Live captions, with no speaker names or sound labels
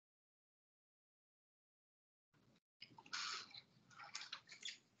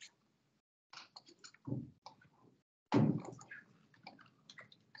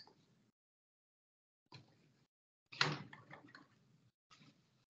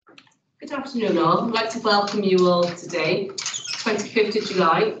Good afternoon all. I'd like to welcome you all today, 25th of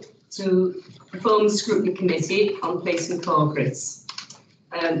July, to perform the Scrutiny Committee on Placing Corporates.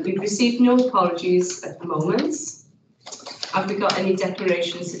 We've received no apologies at the moment. Have we got any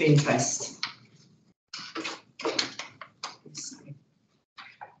declarations of interest?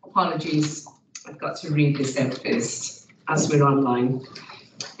 Apologies, I've got to read this out first, as we're online.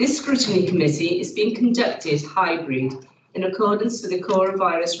 This Scrutiny Committee is being conducted hybrid in accordance with the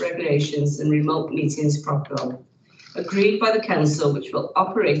coronavirus regulations and remote meetings protocol, agreed by the Council, which will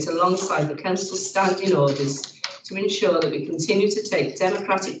operate alongside the Council's standing orders to ensure that we continue to take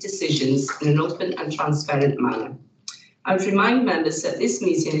democratic decisions in an open and transparent manner. I would remind members that this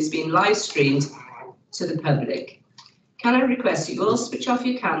meeting is being live streamed to the public. Can I request you all switch off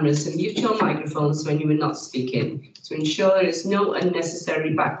your cameras and mute your microphones when you are not speaking to ensure there is no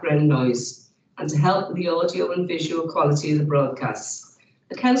unnecessary background noise, and to help with the audio and visual quality of the broadcast.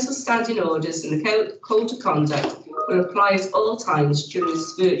 The Council's standing orders and the Code of Conduct will apply at all times during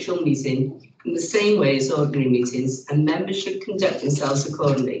this virtual meeting in the same way as ordinary meetings, and members should conduct themselves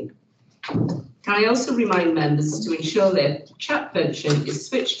accordingly. Can I also remind members to ensure their chat function is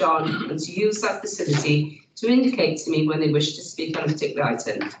switched on and to use that facility to indicate to me when they wish to speak on a particular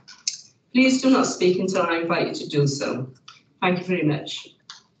item. Please do not speak until I invite you to do so. Thank you very much.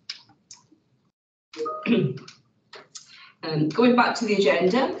 Going back to the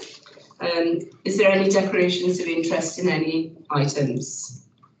agenda, is there any declarations of interest in any items?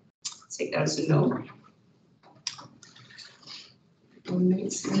 Take that as a no. 1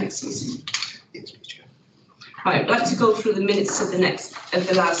 minute to the next meeting. Right, I'd like to go through the minutes of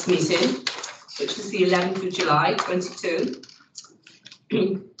the last meeting, which was the 11th of July, 22.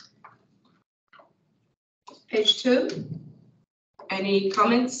 Page 2. Any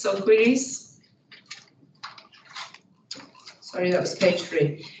comments or queries? Sorry, that was page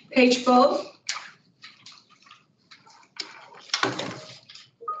 3. Page 4.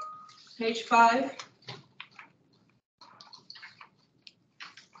 Page 5.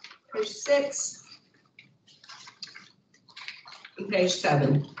 Page 6. And page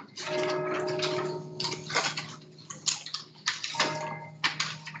 7.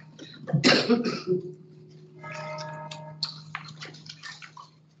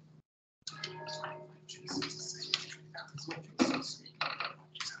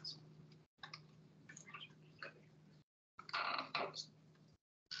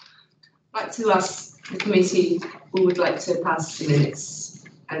 I'd like to ask the committee who would like to pass the minutes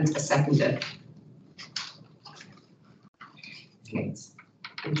and a seconder. Kate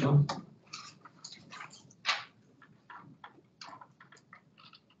and John.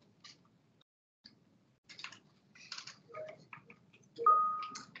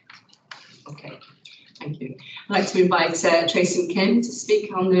 Okay, thank you. I'd like to invite Tracy and Kim to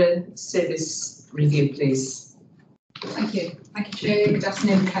speak on the service review, please. Thank you. Thank you, Chair. Good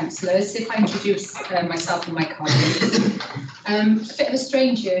afternoon, councillors. If I introduce myself and my colleagues. A bit of a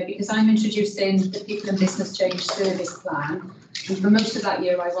strange year because I'm introducing the People and Business Change Service Plan. And for most of that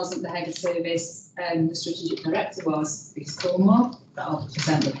year, I wasn't the head of service, the strategic director was Lisa Cornwall, but I'll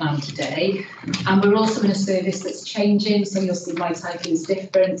present the plan today. And we're also in a service that's changing, so you'll see my title is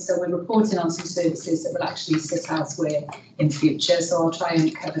different. So we're reporting on some services that will actually sit elsewhere in future. So I'll try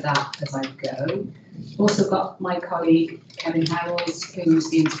and cover that as I go. Also got my colleague Kevin Howells, who's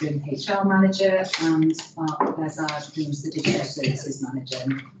the interim HR manager, and Mark Lazard, who's the digital services manager.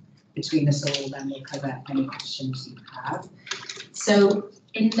 And between us all, then we'll cover any questions you have. So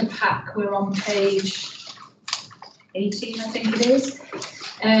in the pack, we're on page 18, I think it is.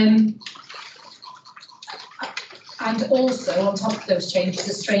 And also, on top of those changes,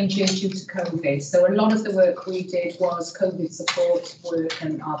 a strange year due to COVID. So a lot of the work we did was COVID support work,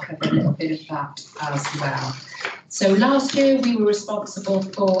 and I'll cover a little bit of that as well. So last year, we were responsible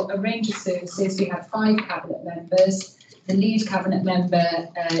for a range of services. We had 5 cabinet members. The lead cabinet member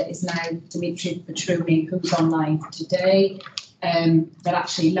is now Dimitri Petruni, who's online today. But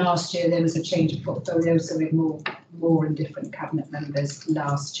actually, last year, there was a change of portfolio, so we had more and different cabinet members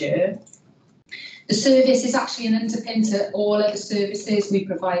last year. The service is actually an underpin to all other services. We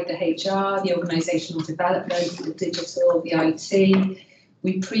provide the HR, the organisational development, the digital, the IT.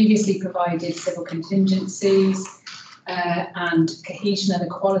 We previously provided civil contingencies and cohesion and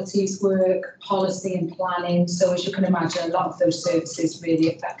equalities work, policy and planning. So as you can imagine, a lot of those services really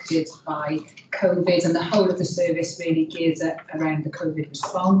affected by COVID, and the whole of the service really gears up around the COVID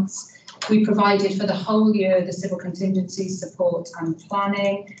response. We provided for the whole year the civil contingencies support and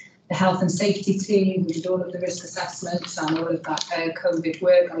planning. The health and safety team, we did all of the risk assessments and all of that COVID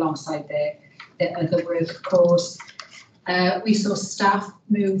work alongside the other work, of course. We saw staff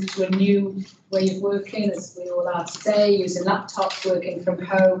move to a new way of working, as we all are today, using laptops, working from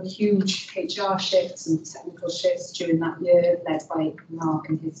home, huge HR shifts and technical shifts during that year, led by Mark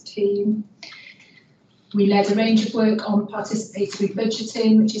and his team. We led a range of work on participatory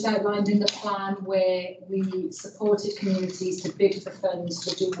budgeting, which is outlined in the plan, where we supported communities to bid for funds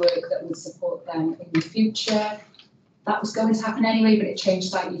to do work that would support them in the future. That was going to happen anyway, but it changed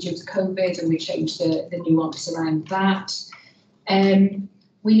slightly due to COVID, and we changed the nuance around that.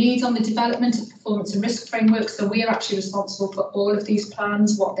 We lead on the development of performance and risk frameworks, so we are actually responsible for all of these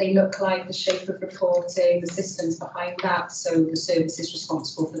plans, what they look like, the shape of reporting, the systems behind that, so the service is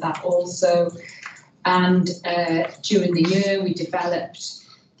responsible for that also. And during the year, we developed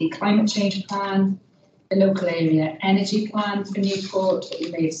the climate change plan, the local area energy plan for Newport that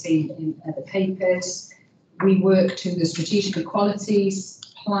you may have seen in other papers. We work to the strategic equalities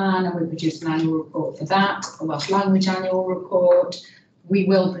plan, and we produced an annual report for that, a Welsh language annual report. We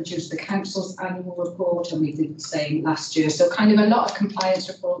will produce the council's annual report, and we did the same last year. So kind of a lot of compliance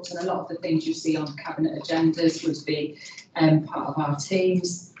reports, and a lot of the things you see on cabinet agendas would be part of our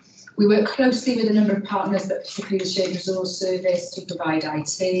teams. We work closely with a number of partners, but particularly the Shared Resource Service, to provide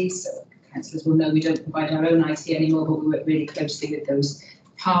IT. So councillors will know we don't provide our own IT anymore, but we work really closely with those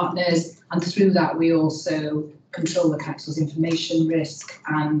partners. And through that, we also control the council's information risk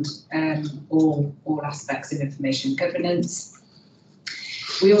and all aspects of information governance.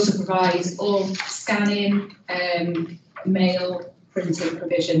 We also provide all scanning, mail, printing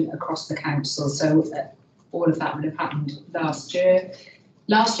provision across the council. So all of that would have happened last year.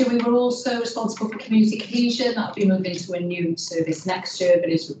 Last year, we were also responsible for community cohesion. That will be moving to a new service next year, but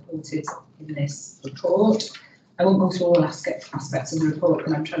is reported in this report. I won't go through all aspects of the report,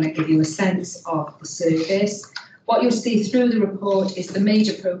 but I'm trying to give you a sense of the service. What you'll see through the report is the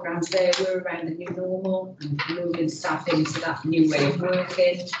major programmes there were around the new normal and moving staff into that new way of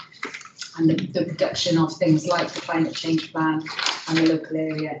working, and the production of things like the climate change plan and the local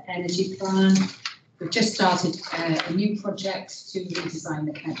area energy plan. We've just started a new project to redesign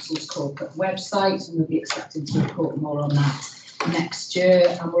the council's corporate website, and we'll be expecting to report more on that next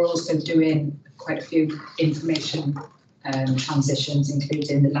year. And we're also doing quite a few information transitions,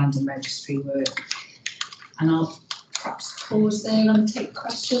 including the land and registry work. And I'll perhaps pause there and take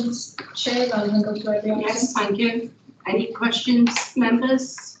questions, Chair, rather than go through everyone. Yes, thank you. Any questions,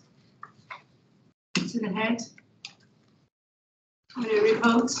 members? To the head. Any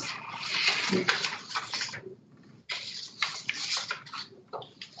reports?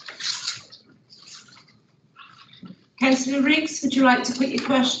 Councillor Riggs, would you like to put your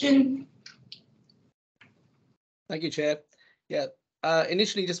question? Thank you, Chair. Yeah,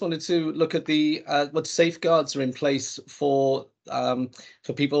 initially just wanted to look at the what safeguards are in place for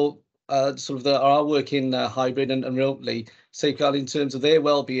people sort of that are working hybrid and remotely, safeguard in terms of their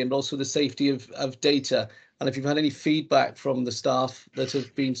well-being, but also the safety of data. And if you've had any feedback from the staff that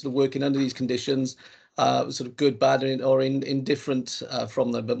have been sort of working under these conditions, sort of good, bad, or indifferent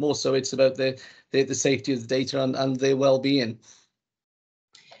from them, but more so it's about the safety of the data and their well-being.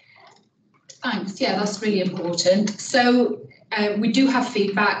 Thanks. Yeah, that's really important. So we do have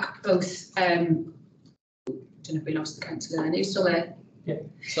feedback, both. I don't know if we lost the councillor. Are you still there? Yeah.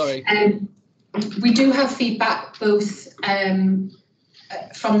 Sorry. We do have feedback both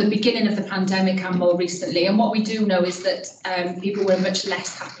from the beginning of the pandemic and more recently. And what we do know is that people were much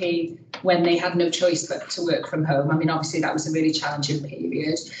less happy when they had no choice but to work from home. I mean, obviously that was a really challenging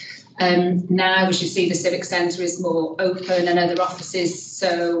period. Now, as you see, the Civic Centre is more open and other offices,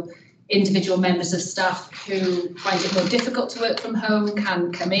 so individual members of staff who find it more difficult to work from home can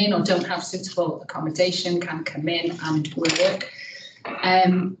come in, or don't have suitable accommodation can come in and work.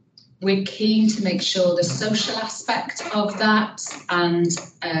 We're keen to make sure the social aspect of that and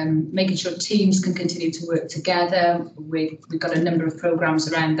making sure teams can continue to work together. We've got a number of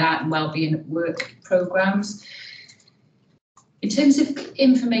programmes around that and wellbeing at work programmes. In terms of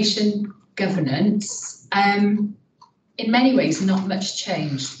information governance, in many ways, not much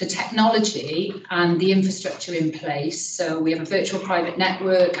changed. The technology and the infrastructure in place, so we have a virtual private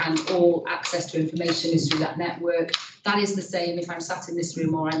network and all access to information is through that network. That is the same if I'm sat in this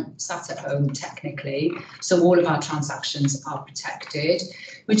room or I'm sat at home technically. So all of our transactions are protected.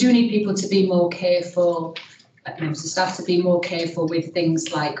 We do need people to be more careful, members of staff to be more careful with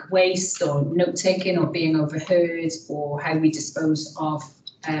things like waste or note-taking or being overheard, or how we dispose of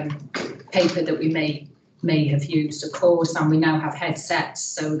paper that we may have used, of course, and we now have headsets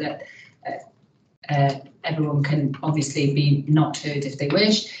so that everyone can obviously be not heard if they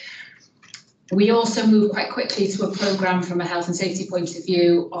wish. We also moved quite quickly to a programme from a health and safety point of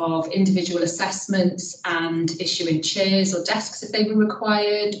view of individual assessments and issuing chairs or desks if they were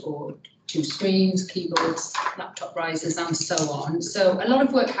required, or 2 screens, keyboards, laptop risers and so on. So a lot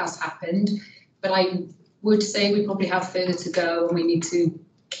of work has happened, but I would say we probably have further to go and we need to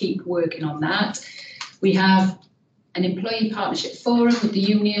keep working on that. We have an employee partnership forum with the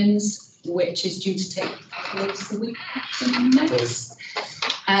unions, which is due to take place the week after next.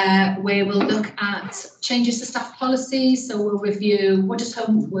 Where we'll look at changes to staff policies. So we'll review what does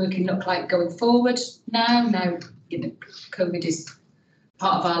home working look like going forward now. Now, you know, COVID is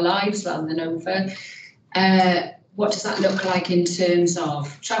part of our lives rather than over. What does that look like in terms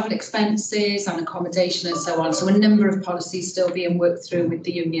of travel expenses and accommodation and so on? So a number of policies still being worked through with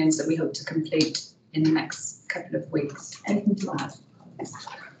the unions that we hope to complete in the next couple of weeks. Anything to add?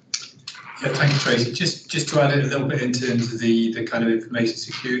 Yeah, thank you, Tracy. Just to add a little bit in terms of the kind of information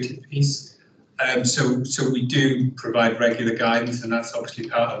security piece. So we do provide regular guidance, and that's obviously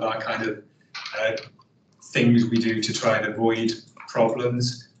part of our kind of things we do to try and avoid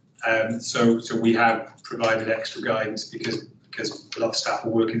problems. So we have provided extra guidance because a lot of staff are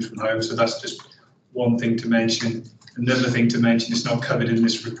working from home. So that's just one thing to mention. Another thing to mention, it's not covered in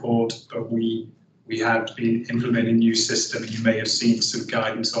this report, but we have been implementing a new system. You may have seen some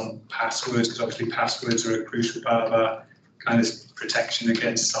guidance on passwords, because obviously passwords are a crucial part of our kind of protection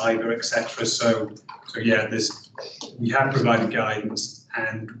against cyber, etc. So yeah, we have provided guidance,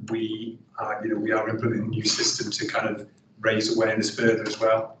 and we are implementing a new system to kind of raise awareness further as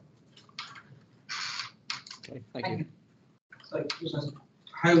well. Okay, thank you.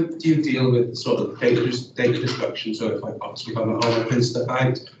 How do you deal with sort of data destruction? So if I'm at home, I print stuff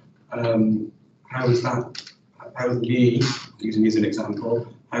out. How is me, using as an example,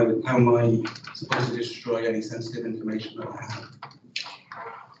 how am I supposed to destroy any sensitive information that I have?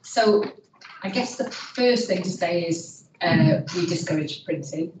 So I guess the first thing to say is we discourage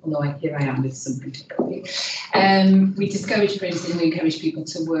printing, although here I am with some printed copy. We discourage printing, we encourage people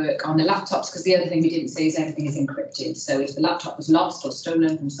to work on their laptops, because the other thing we didn't say is everything is encrypted. So if the laptop was lost or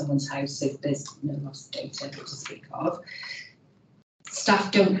stolen from someone's house, there's no lost data to speak of.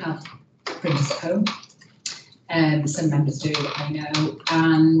 Staff don't have printers at home. Some members do, I know,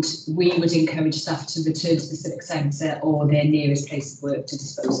 and we would encourage staff to return to the Civic Centre or their nearest place of work to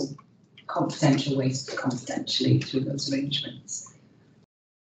dispose of confidential waste confidentially through those arrangements.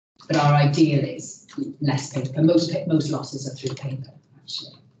 But our ideal is less paper. Most losses are through paper,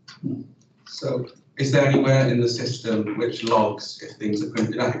 actually. So is there anywhere in the system which logs if things are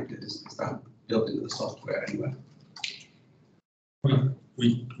printed out? Is that built into the software anywhere?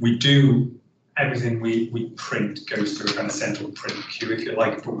 We do, everything we print goes through a kind of central print queue, if you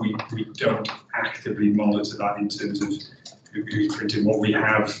like, but we don't actively monitor that in terms of who's printing. What we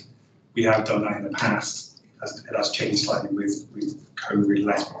have done that in the past. It has changed slightly with COVID,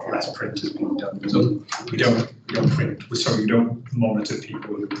 less printers being done. So we don't monitor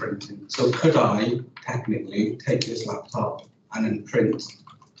people who are printing. So could I technically take this laptop and then print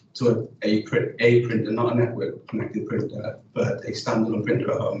to a printer, not a network connected printer, but a standalone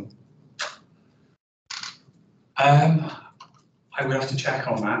printer at home? I would have to check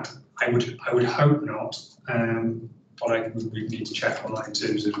on that. I would hope not, but we need to check on that in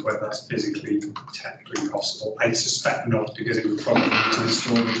terms of whether that's physically, technically possible. I suspect not, because it would probably need to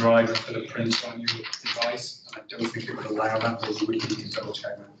install the driver for the print on your device, and I don't think it would allow that, but we need to double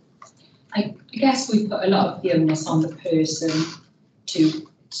check that. I guess we put a lot of the onus on the person to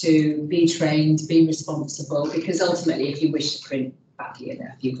be trained, be responsible, because ultimately if you wish to print badly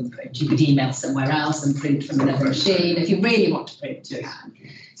enough, you can print. You could email somewhere else and print from another machine if you really want to print, you can.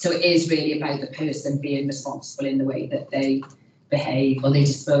 So it is really about the person being responsible in the way that they behave, or they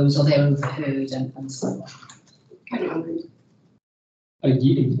dispose, or they're overheard, and so on.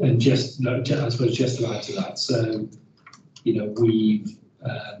 And just, I suppose, just to add to that, so, you know, we've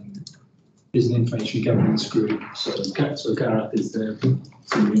there's an information governance group. So Gareth is the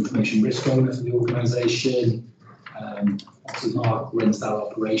senior information risk owner for the organisation. Obviously Mark runs that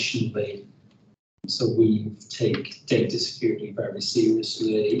operationally. So we take data security very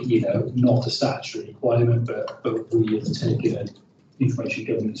seriously. You know, not a statutory requirement, but we have taken an information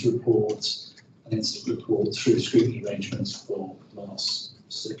governance report, an incident report through the scrutiny arrangements for the last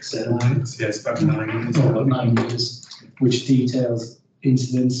 6-7 years. Yes, about 9 years. About 9 years, which details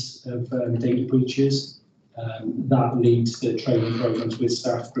incidents of data breaches. That leads to training programs with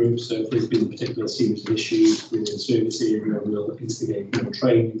staff groups. So if there's been a particular series of issues within the service area, we'll instigate more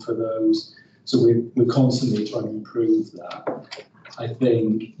training for those. So we're constantly trying to improve that. I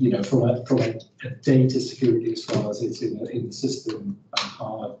think, you know, from a data security, as far as it's in the system and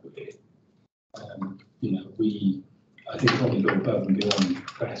hardware, I think probably go above and beyond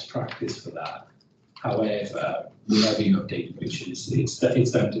best practice for that. However, whenever you update breaches, it's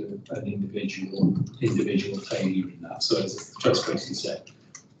down to an individual failure in that. So as Trust Tracy said,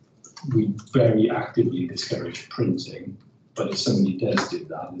 we very actively discourage printing, but if somebody does do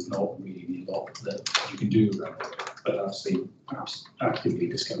that, there's not really a lot that you can do around it. But obviously, perhaps actively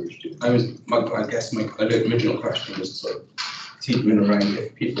discourage doing it. I guess my original question was sort of teetering around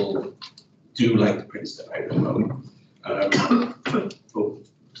if people do like to print stuff out at home. Well,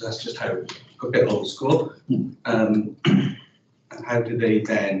 that's just how a bit old school. And how do they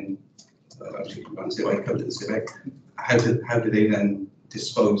then? Actually, once they come to the civic, how do they then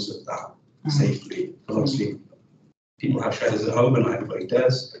dispose of that safely? Because obviously, people have shredders at home, and not everybody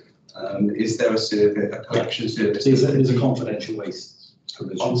does. Is there a collection service? There's a confidential waste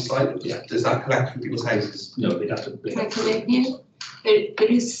provision on site. Yeah. Does that collect from people's houses? No, they'd have to. Can I come in here?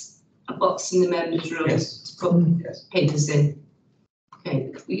 There is a box in the members' room Yes. to put Yes. papers in.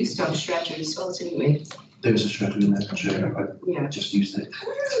 Okay, we used to have a shredder as well, didn't we? There was a shredder in there, sure, Yeah. I just used it.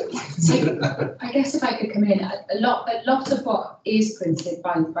 So I guess if I could come in, a lot of what is printed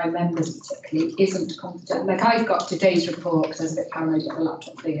by members particularly isn't confident. Like I've got today's report because I was a bit paranoid about the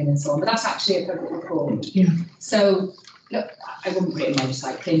laptop thing and so on, but that's actually a public report. Yeah. So look, I wouldn't put it in my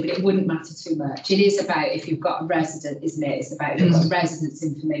recycling, but it wouldn't matter too much. It is about if you've got a resident, isn't it? It's about if you've got residents'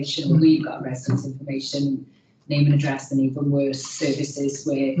 information, we've got residents' information, name and address, and even worse, services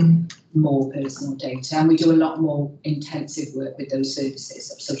with more personal data. And we do a lot more intensive work with those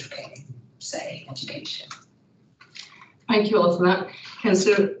services of social care, say, education. Thank you all for that.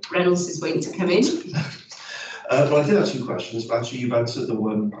 Councillor Reynolds is waiting to come in. Well, I did have two questions, but actually you've answered the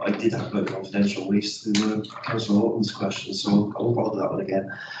one I did have about confidential waste through Councillor Horton's question, so I won't bother that one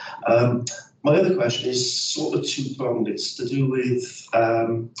again. My other question is sort of two-pronged. It's to do with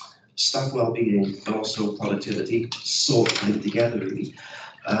staff well-being and also productivity, sort of linked together really.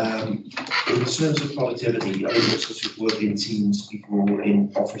 In terms of productivity, I think most of us who work in teams, people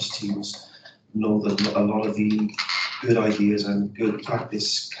in office teams, know that a lot of the good ideas and good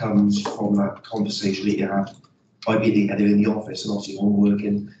practice comes from that conversation that you have by being together in the office, and obviously homework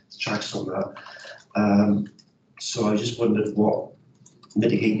and tracks on that. So I just wondered what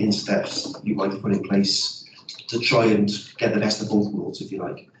mitigating steps you might put in place to try and get the best of both worlds, if you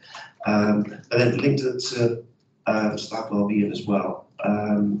like. And then linked to staff wellbeing as well.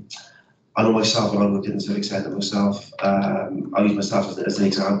 I know myself when I worked in the civic centre myself, I use myself as an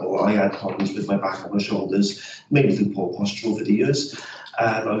example. I had problems with my back and my shoulders, mainly through poor posture over the years.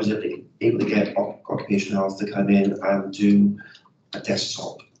 And I was able to get occupational health to come in and do a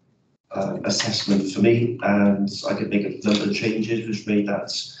desktop assessment for me, and I could make a number of changes which made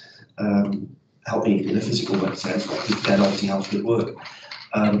that help me in a physical sense, but then obviously help with work.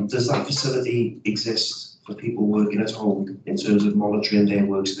 Does that facility exist for people working at home in terms of monitoring their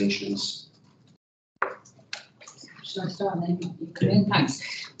workstations? Should I start and then you come in? Thanks.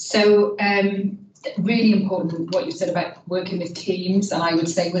 So really important what you said about working with teams, and I would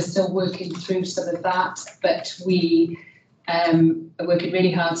say we're still working through some of that, but we are working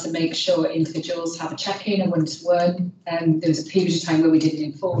really hard to make sure individuals have a check-in and one-to-one. There was a period of time where we didn't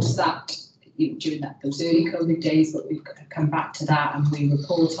enforce that during those early COVID days, but we've come back to that and we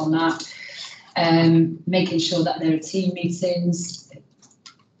report on that. Making sure that there are team meetings,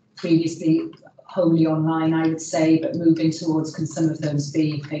 previously wholly online, I would say, but moving towards can some of those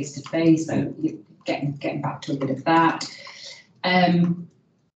be face-to-face, so getting back to a bit of that.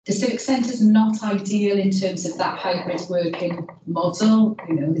 The civic centre is not ideal in terms of that hybrid working model.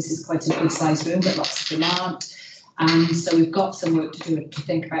 You know, this is quite a good sized room, but lots of them aren't. And so we've got some work to do to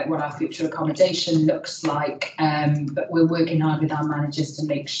think about what our future accommodation looks like. But we're working hard with our managers to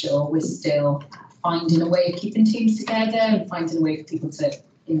make sure we're still finding a way of keeping teams together and finding a way for people to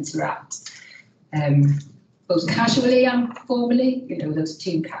interact, both casually and formally, you know, those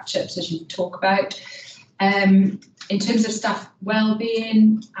team catch-ups as you talk about. In terms of staff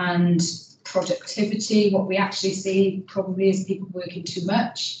well-being and productivity, what we actually see probably is people working too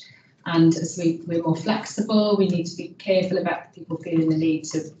much. And as we're more flexible, we need to be careful about people feeling the need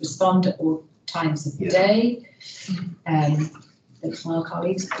to respond at all times of the day. Thanks to my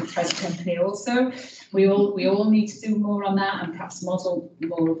colleagues, the present company also. We all need to do more on that and perhaps model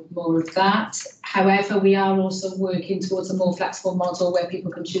more of that. However, we are also working towards a more flexible model where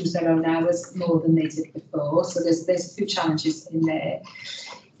people can choose their own hours more than they did before. So there's a few challenges in there.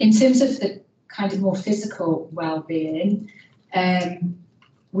 In terms of the kind of more physical well-being,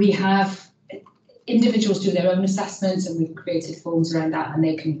 we have individuals do their own assessments, and we've created forms around that, and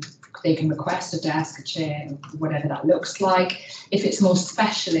they can they can request a desk, a chair, whatever that looks like. If it's more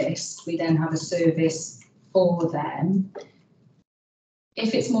specialist, we then have a service for them.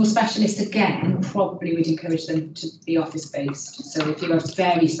 If it's more specialist again, probably we'd encourage them to be office-based. So if you have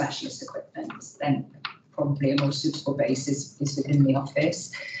very specialist equipment, then probably a more suitable base is within the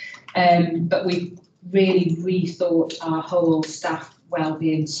office. But we really rethought our whole staff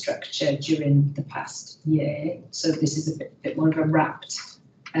wellbeing structure during the past year. So this is a bit more of a wrapped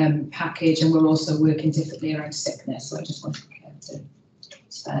package, and we're also working differently around sickness. So I just wanted to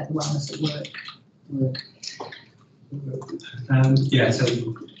the wellness at work. Yeah, so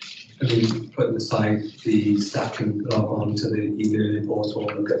I mean, putting aside the staff can log on to the e-learning portal,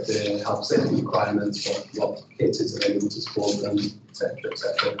 look at the health safety requirements, what kit is available to support them, etc.,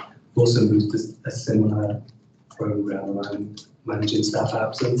 etc. Also used a similar program around managing staff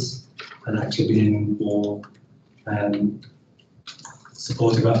absence and actually being more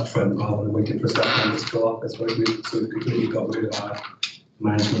supportive up front rather than waiting for staff members to go off. That's why we completely got rid of our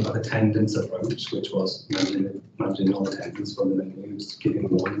management of attendance approach, which was managing all attendance fundamentally. It was giving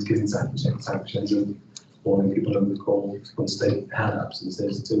warnings, giving sanctions and warning people on the call once they had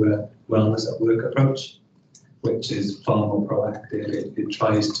absences, to a wellness at work approach, which is far more proactive. It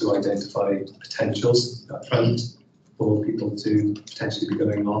tries to identify potentials up front for people to potentially be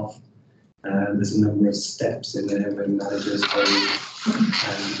going off. There's a number of steps in there when managers hold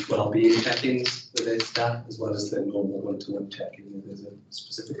well-being check-ins with their staff, as well as their normal one-to-one check-in. There's a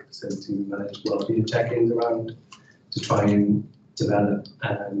specific facility to manage well-being check-ins around to try and develop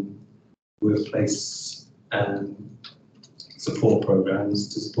workplace support programs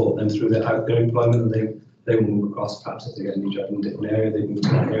to support them through their employment. And they will move across, perhaps if they get a new job in a different area, they move to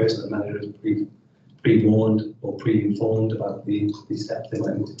that area, so the manager is pre-warned or pre-informed about the steps they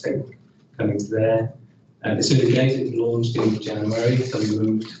might need to take coming to there. It's early days. It launched in January, so we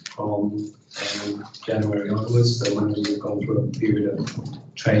moved from January onwards. So managers have gone through a period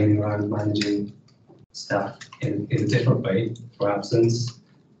of training around managing staff in a different way for absence.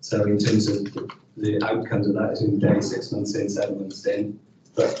 So in terms of the outcomes of that, is in day 6 months in, 7 months in,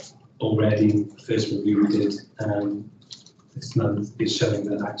 but already the first review we did this month is showing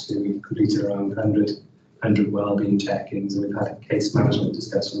that actually we've completed around 100 wellbeing check-ins, and we've had a case management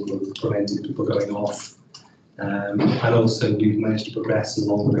discussion where we've prevented people going off. And also we've managed to progress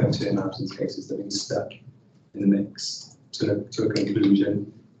longer-term absence cases that have been stuck in the mix to a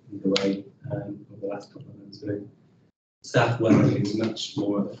conclusion either way over the last couple of months. So staff wellbeing is much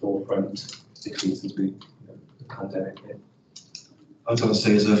more at the forefront, particularly since the pandemic hit. I was going to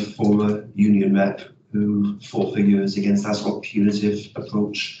say, as a former union rep who fought for years against that sort of punitive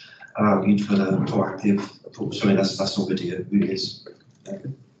approach and argued for the proactive approach, I mean, that's not good here, it really is.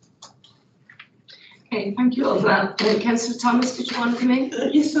 Okay, thank you all for that. Councillor Thomas, did you want to come in?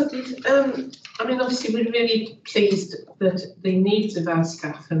 Yes, I did. I mean, obviously, we're really pleased that the needs of our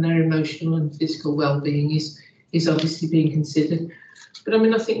staff and their emotional and physical well-being is obviously being considered. But I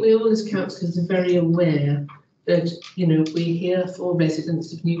mean, I think we all as councillors are very aware that, you know, we're here for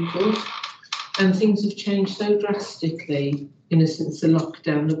residents of Newport, and things have changed so drastically since the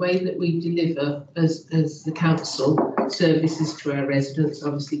lockdown. The way that we deliver as the council services to our residents,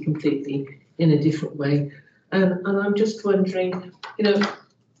 obviously completely in a different way. And I'm just wondering, you know,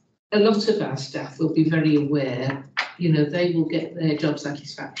 a lot of our staff will be very aware, you know, they will get their job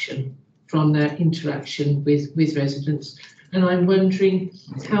satisfaction from their interaction with residents. And I'm wondering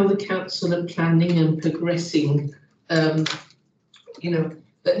how the council are planning and progressing, you know,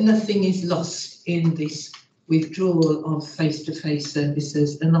 that nothing is lost in this withdrawal of face-to-face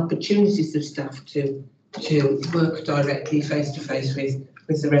services and opportunities of staff to work directly face-to-face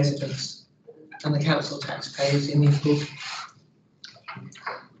with the residents and the council taxpayers in Newport.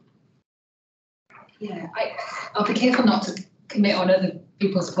 Yeah, I'll be careful not to commit on other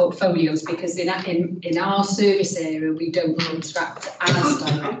people's portfolios, because in our service area we don't interact as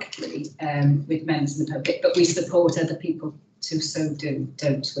directly with members of the public, but we support other people to so do,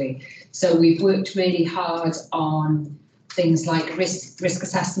 don't we? So we've worked really hard on things like risk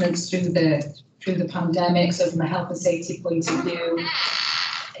assessments through the pandemic. So from a health and safety point of view,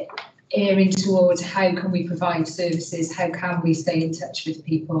 erring towards how can we provide services, how can we stay in touch with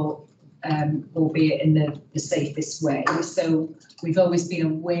people, albeit in the safest way. So we've always been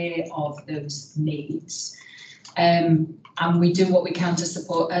aware of those needs, and we do what we can to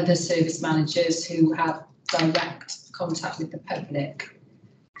support other service managers who have direct contact with the public.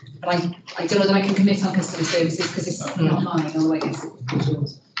 But I don't know that I can commit on customer services because it's not mine, although I guess it's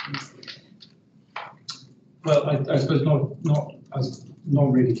yours. Well, I suppose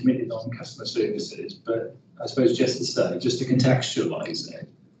not really committed on customer services, but I suppose just to contextualise it,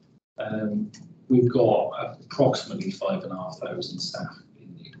 We've got approximately 5,500 staff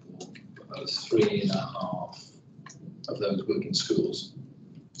in Newport, about 3,500 of those work in schools.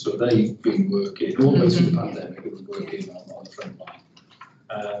 So they've been working all the way through the pandemic, they've been working on the front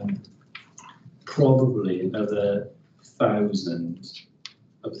line. Probably another 1,000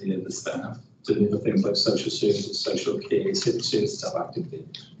 of the other staff deliver things like social services, social care, civil service staff activity.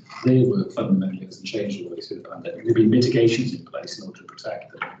 Their work fundamentally hasn't changed all the way through the pandemic. There have been mitigations in place in order to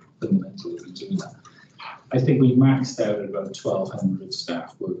protect them. Fundamentally, we've been doing that. I think we maxed out at about 1,200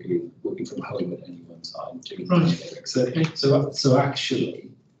 staff working from home at any one time during the pandemic. So actually,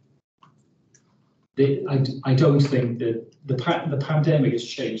 I don't think that the pandemic has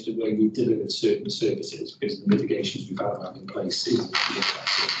changed the way we deliver certain services because the mitigations we've had in place is effective.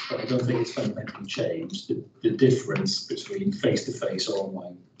 But I don't think it's fundamentally changed the difference between face-to-face or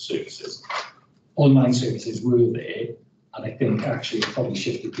online services. Online services were there, and I think actually it probably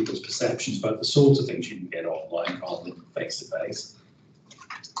shifted people's perceptions about the sorts of things you can get online rather than face-to-face.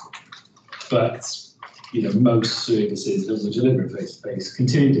 But most services that were delivering face-to-face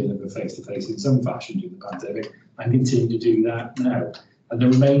continue to deliver face-to-face in some fashion during the pandemic and continue to do that now. And the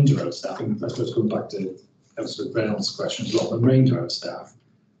remainder of staff, and let's just go back to Councillor Brown's question as well, the remainder of staff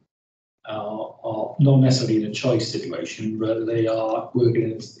are not necessarily in a choice situation, but they are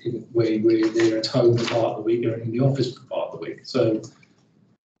working in a way where they're at home for part of the week or in the office for part of the week. So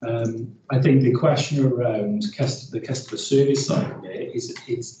I think the question around the customer service side of it is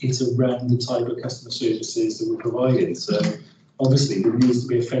it's around the type of customer services that we're providing. So obviously there needs to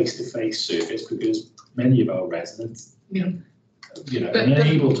be a face-to-face service because many of our residents, are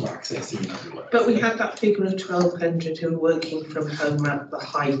unable to access it in other ways. But we had that figure of 1,200 who are working from home at the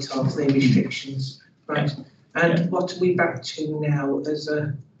height of the restrictions, right? And what are we back to now as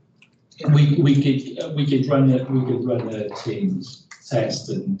a? We could run a Teams test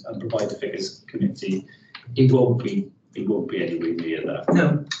and provide the figures committee. It won't be anywhere near that.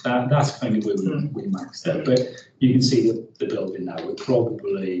 No. That's kind of where we maxed out. But you can see the building now. We're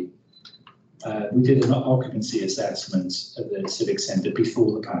probably we did an occupancy assessment at the Civic Centre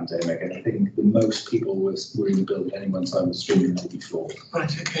before the pandemic, and I think the most people were in the building at any one time was 384.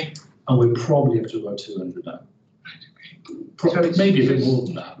 Right. Okay. And we're probably up to about 200 now. So maybe a bit more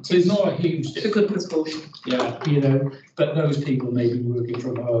than that. So it's not a huge difference. It's a good proportion. Yeah, but those people may be working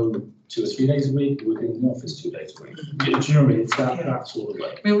from home 2 or 3 days a week, working in the office 2 days a week. Do you know what I mean? It's that sort of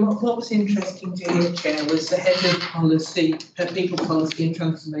way. I mean, what was interesting to hear, Chair, was the head of policy, people policy and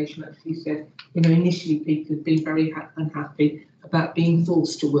transformation actually said, initially people had been very unhappy about being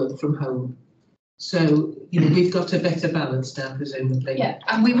forced to work from home. So, we've got a better balance now, presumably. Yeah,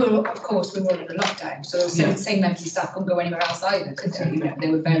 and we were in a lockdown, so same members of staff couldn't go anywhere else either, could they?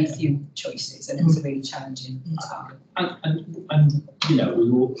 There were very few choices, and it was a really challenging time. And we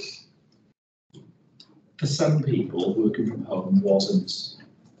all, for some people, working from home wasn't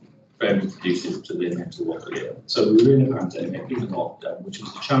very conducive to their mental well-being. So we were in a pandemic, in a lockdown, which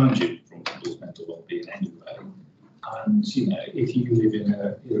was challenging from people's mental well-being anyway. And if you live in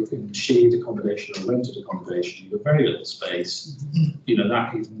a shared accommodation or rented accommodation, you've got very little space.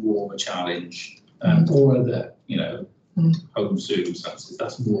 That is more of a challenge. Or other, home circumstances,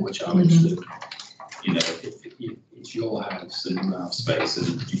 that's more of a challenge than, if it's your house and you have space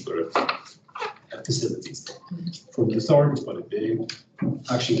and you've got facilities. From the authority's point of view,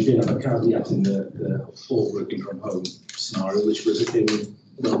 actually we did have a caveat in the all working from home scenario, which was if there were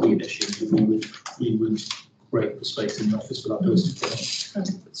well-being issues, we would break the space in the office for that person to come.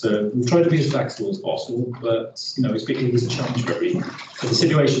 So we've tried to be as flexible as possible, but it is a challenge for everyone. But the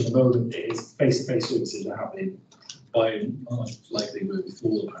situation at the moment is face-to-face services are happening by and large like they were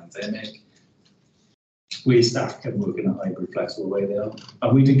before the pandemic. We staff can work in a hybrid, flexible way they are,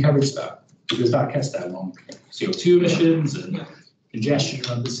 and we'd encourage that because that cuts down on CO2 emissions and congestion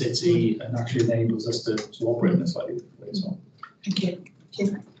around the city, and actually enables us to operate in a slightly different way as well. Thank you.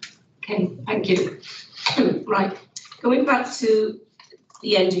 Okay, thank you. Right, going back to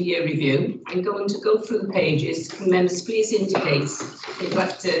the end of year review, I'm going to go through the pages. Can members please indicate if they'd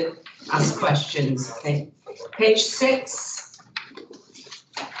like to ask questions? Okay, page 6,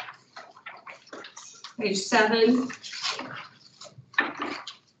 page 7,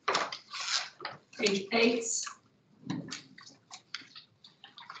 page 8.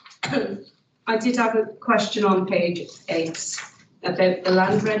 I did have a question on page 8 about the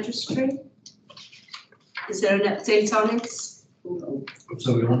land registry. Is there an update on it?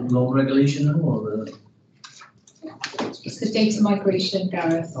 So we want law regulation now, or? It's the data migration,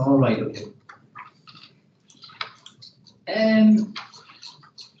 Gareth. All right, okay.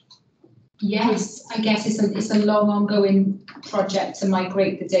 Yes, I guess it's a long ongoing project to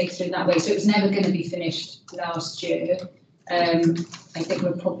migrate the data in that way. So it was never going to be finished last year. I think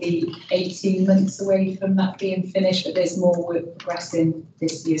we're probably 18 months away from that being finished, but there's more work progressing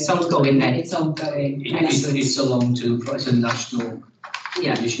this year. It's ongoing then. It's ongoing. It's along to, it's a national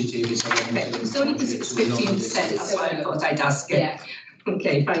Yeah. initiative. It's along to. It's only because it's 15%, that's why I thought I'd ask it. Yeah.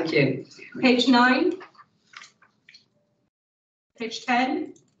 Okay, thank you. Page 9. Page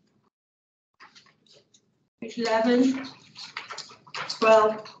 10. Page 11.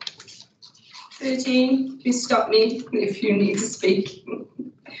 12. 13. Please stop me if you need to speak.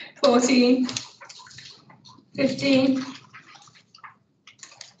 14. 15.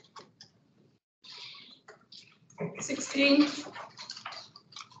 16.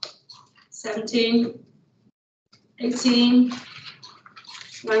 17. 18.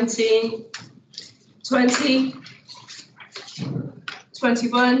 19, 20,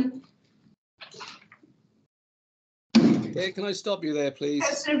 21. Okay, can I stop you there, please?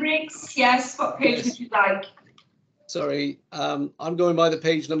 Councillor Riggs, yes, what page would you like? Sorry, I'm going by the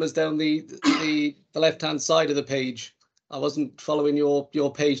page numbers down the left-hand side of the page. I wasn't following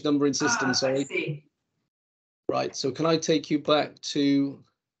your page numbering system, sorry. I see. Right, so can I take you back to,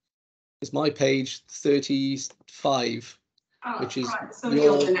 it's my page 35. Oh, Which is right, so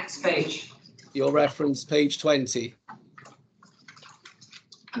you're on the next page. Your reference, page 20.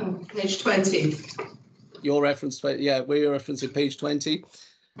 Oh, page 20. Your reference, yeah, we're referencing page 20.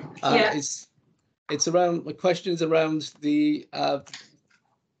 Yeah. It's around, my question's around the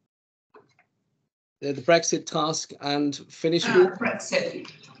Brexit task and finish group.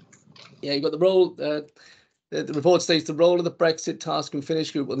 Brexit. Yeah, you've got the role, the report states the role of the Brexit task and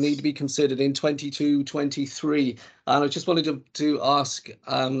finish group will need to be considered in 22-23. And I just wanted to ask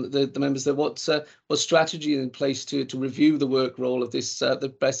the members there what strategy is in place to review the work role of this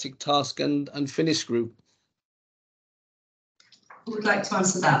the Brexit task and finish group. Who would like to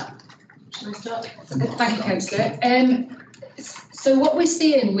answer that? Shall I start? Thank you, Councillor. So what we're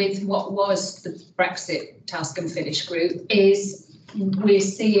seeing with what was the Brexit task and finish group is we're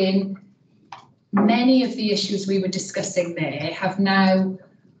seeing many of the issues we were discussing there have now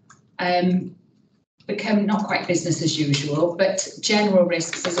become not quite business as usual, but general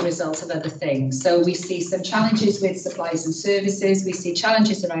risks as a result of other things. So we see some challenges with supplies and services. We see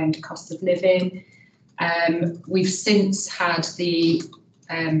challenges around cost of living. We've since had the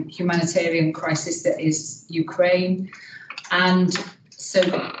humanitarian crisis that is Ukraine. And so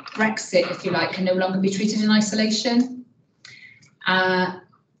Brexit, if you like, can no longer be treated in isolation.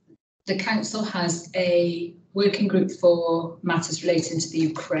 The council has a working group for matters relating to the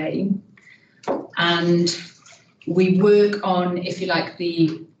Ukraine, and we work on, if you like,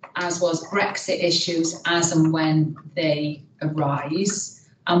 the as was Brexit issues as and when they arise.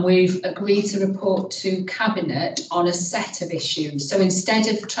 And we've agreed to report to Cabinet on a set of issues. So instead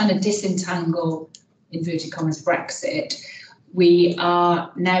of trying to disentangle, inverted commas, Brexit, we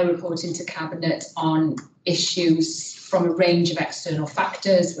are now reporting to Cabinet on issues from a range of external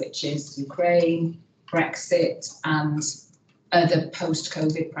factors, which is Ukraine, Brexit, and other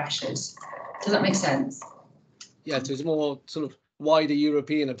post-COVID pressures. Does that make sense? Yeah, so it's a more sort of wider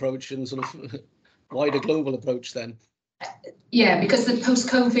European approach and sort of wider global approach then. Yeah, because the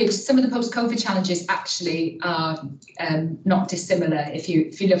post-COVID, some of the post-COVID challenges actually are not dissimilar. If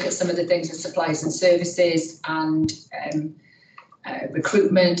you look at some of the things with supplies and services and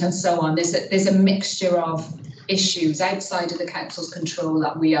recruitment and so on, there's a mixture of issues outside of the council's control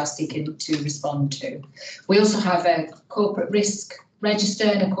that we are seeking to respond to. We also have a corporate risk register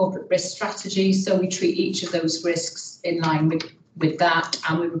and a corporate risk strategy, so we treat each of those risks in line with that,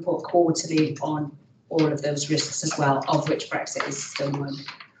 and we report quarterly on all of those risks as well, of which Brexit is still one.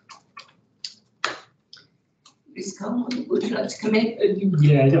 Would you like to come in?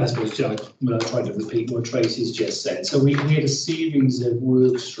 Yeah, I suppose I'll try to repeat what Tracy's just said. So we had a series of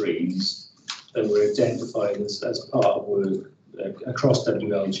work streams that were identified as part of work across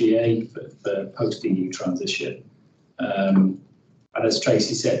WLGA for post-EU transition. And as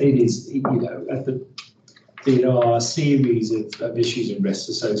Tracy said, it is, there are a series of issues and risks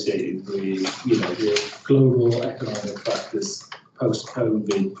associated with, the global economic factors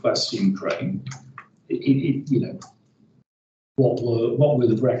post-COVID plus Ukraine. What were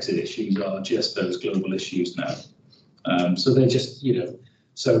the Brexit issues are just those global issues now. So they're just,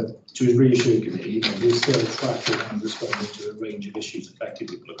 so to reassure the committee, we're still tracking and responding to a range of issues affecting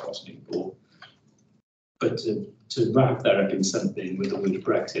people across Newport. But to wrap that up in something with the word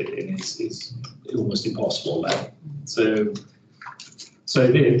Brexit in is almost impossible now. So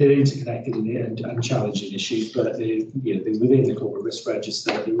they're interconnected and challenging issues, but they're within the corporate risk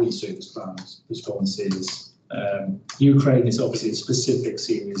register, they're in service plans, responses, Ukraine is obviously a specific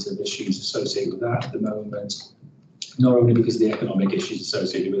series of issues associated with that at the moment, not only because of the economic issues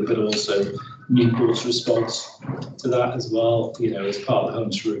associated with it, but also Newport's response to that as well, you know, as part of the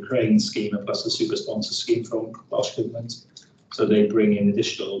Homes for Ukraine scheme and plus the super sponsor scheme from Welsh Government. So they bring in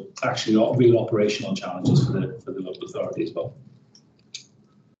additional, actually real operational challenges for the local authority as well.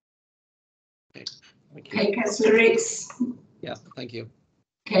 Okay, Councillor Riggs. Yeah, thank you.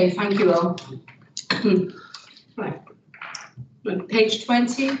 Okay, thank you all. Right. Page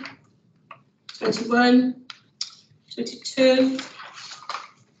 20, 21, 22,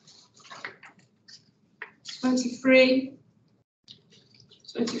 23,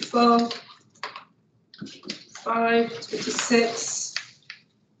 24, 25, 26,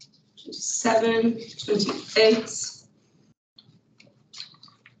 27, 28,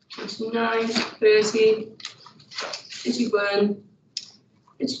 29, 30, 31,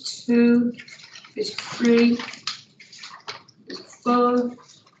 32, 33, 34,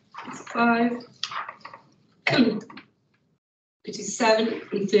 35, 37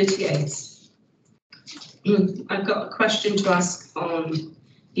 and 38. I've got a question to ask on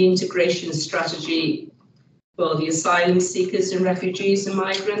the integration strategy for the asylum seekers and refugees and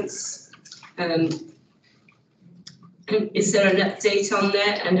migrants. Is there an update on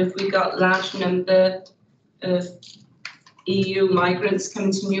there? And have we got large number of EU migrants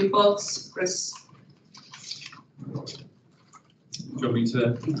coming to Newport, Chris? Do you want me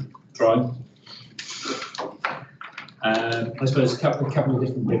to try? I suppose a couple of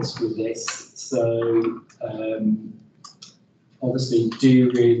different bits with this. So obviously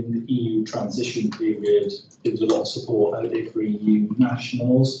during the EU transition period, there was a lot of support out there for EU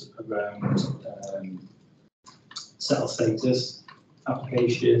nationals around settled status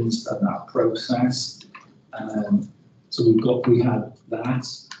applications and that process. So we had that.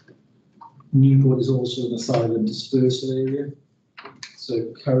 Newport is also an asylum dispersal area.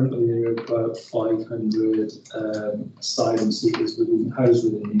 So currently there are about 500 asylum seekers housed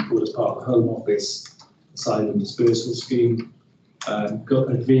within Newport as part of the Home Office asylum dispersal scheme.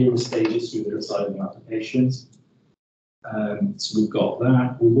 Got at various stages through their asylum applications. So we've got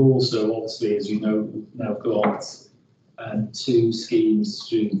that. We've also, obviously, as you know, we've now got 2 schemes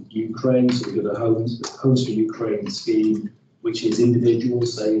through Ukraine. So we've got a Homes for Ukraine scheme, which is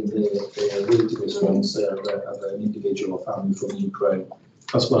individuals saying they're willing to be a sponsor of an individual or family from Ukraine,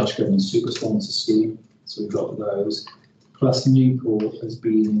 plus Welsh Government super sponsor scheme. So we've got those. Plus Newport has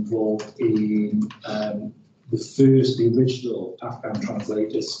been involved in the original Afghan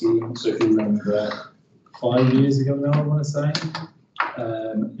translator scheme. So if you remember 5 years ago now, I want to say,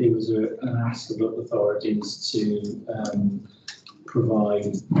 there was an ask of local authorities to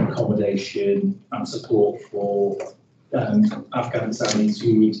provide accommodation and support for Afghanistanis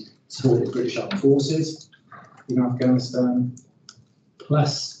who would support the British Armed Forces in Afghanistan.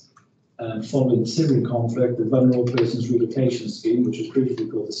 Plus, following the Syrian conflict, the Vulnerable Persons Relocation Scheme, which was previously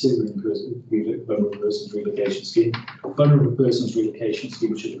called the Syrian Vulnerable Persons Relocation Scheme, Vulnerable Persons Relocation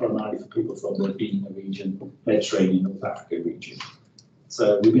Scheme, which is primarily for people from the MENA region, Mediterranean, North Africa region.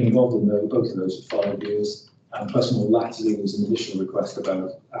 So we've been involved in both of those for 5 years. And plus, more latterly, there was an additional request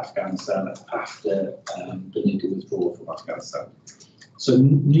about Afghanistan after the nuclear withdrawal from Afghanistan. So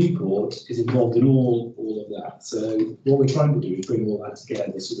Newport is involved in all of that. So what we're trying to do is bring all that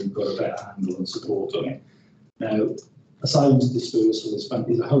together so we've got a better handle and support on it. Now, asylum dispersal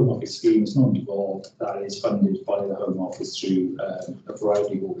is a Home Office scheme. It's not involved. That is funded by the Home Office through a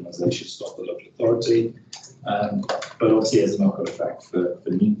variety of organisations, not the local authority. But obviously, it has a knock-on effect for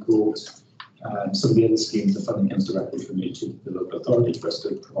Newport. Some of the other schemes, the funding comes directly from each of the local authority for us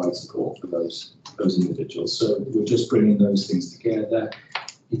to provide support for those individuals. So we're just bringing those things together.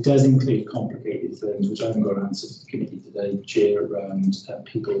 It does include complicated things, which I haven't got an answer to the committee today, Chair, around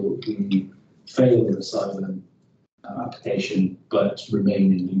people who fail their asylum application but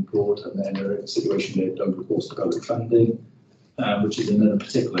remain in Newport, and then are in a situation where they don't recourse to public funding, which is another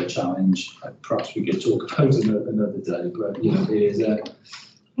particular challenge. Perhaps we could talk about another day, but you know, it is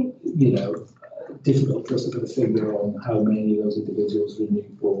difficult for us to put a finger on how many of those individuals are in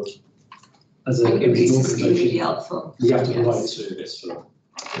Newport. As an organisation, this is really helpful. We have to provide a service for them.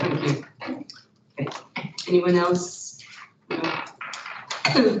 Thank you. Okay. Anyone else?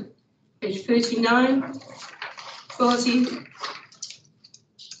 No. Page 39, 40,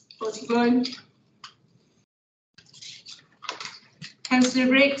 41.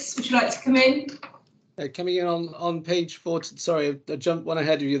 Councillor Riggs, would you like to come in? Coming in on page 40, sorry, I jumped one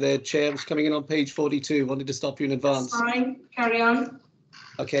ahead of you there, Chair. I was coming in on page 42, wanted to stop you in advance. That's fine, carry on.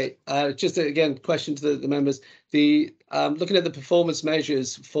 Okay, just again, question to the members. The looking at the performance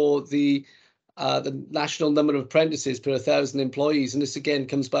measures for the the national number of apprentices per 1,000 employees, and this again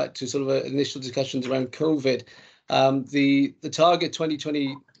comes back to sort of initial discussions around COVID. The target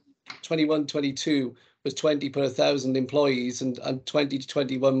 2021-22 was 20 per 1,000 employees, and 20 to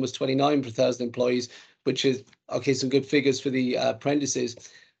 21 was 29 per 1,000 employees, which is okay, some good figures for the apprentices.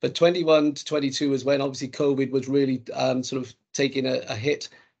 But 21 to 22 is when obviously COVID was really sort of taking a hit,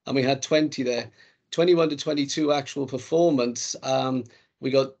 and we had 20 there. 21 to 22 actual performance, we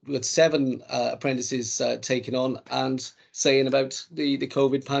got 7 apprentices taken on, and saying about the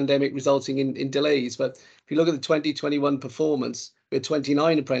COVID pandemic resulting in delays. But if you look at the 2021 performance, we had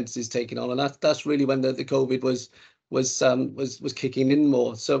 29 apprentices taken on, and that's really when the COVID was kicking in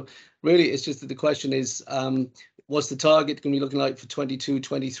more. So really, it's just that the question is, what's the target going to be looking like for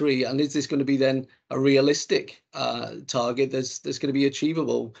 22-23, and is this going to be then a realistic target that's going to be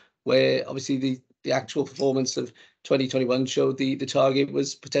achievable? Where obviously the actual performance of 2021 showed the target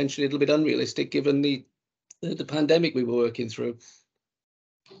was potentially a little bit unrealistic given the pandemic we were working through.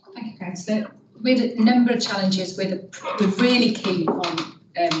 Thank you, Councillor. We had a number of challenges. We're really keen on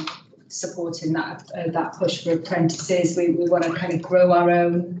supporting that push for apprentices. We want to kind of grow our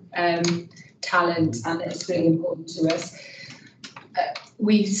own talent, and it's really important to us.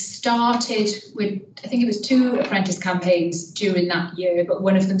 We started with, I think it was 2 apprentice campaigns during that year, but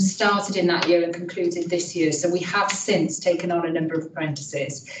one of them started in that year and concluded this year. So we have since taken on a number of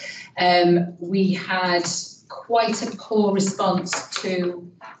apprentices. We had quite a poor response to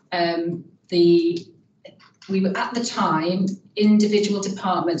we were at the time, individual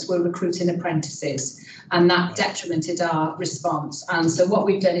departments were recruiting apprentices, and that detrimented our response. And so what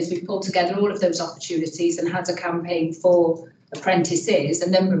we've done is we've pulled together all of those opportunities and had a campaign for apprentices, a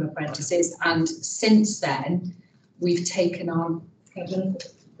number of apprentices, and since then we've taken on, do you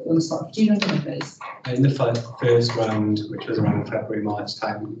know the numbers? In the first round, which was around February, March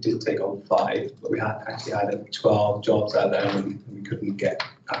time, we did take on 5, but we actually had 12 jobs out there, and we couldn't get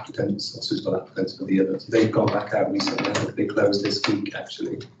applicants or suitable applicants for the others. So they've gone back out recently. I think they closed this week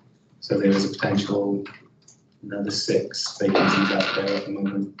actually. So there is a potential another 6 vacancies out there at the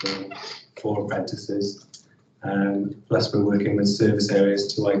moment for apprentices. Plus we're working with service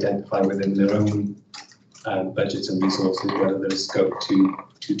areas to identify within their own budgets and resources whether there's scope to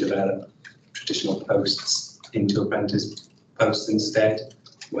develop traditional posts into apprentice posts instead,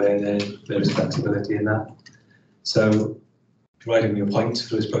 where there is flexibility in that. So providing we appoint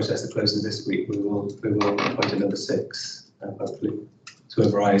through this process that closes this week, we will appoint another 6, hopefully, to a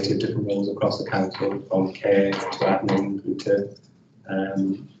variety of different roles across the council, from care to admin through to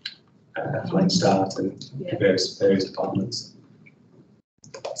flying start and various departments.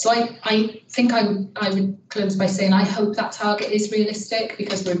 So I think I would close by saying I hope that target is realistic,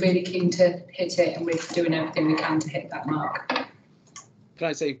 because we're really keen to hit it, and we're doing everything we can to hit that mark. Can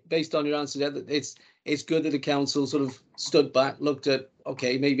I say, based on your answer there, that it's good that the council sort of stood back, looked at,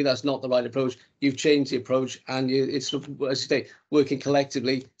 okay, maybe that's not the right approach. You've changed the approach, and it's sort of, as you say, working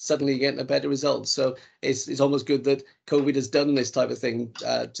collectively, suddenly getting a better result. So it's almost good that COVID has done this type of thing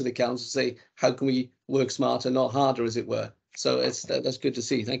to the council, say, how can we work smarter, not harder, as it were. So that's good to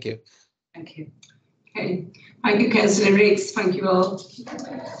see. Thank you. Thank you. Okay, thank you, Councillor Riggs. Thank you all.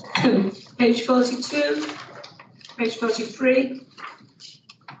 Page 42, page 43,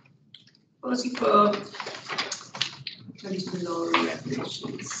 44. Attention to law and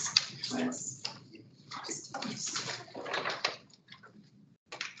regulations. Yes.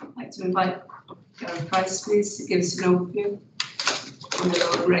 I'd like to invite Gareth Price, please, to give us an overview on the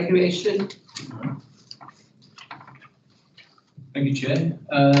law and regulation. Thank you, Chair.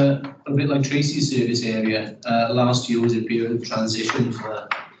 A bit like Tracy's service area, last year was a period of transition for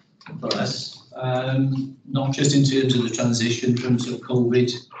us, not just in terms of the transition from sort of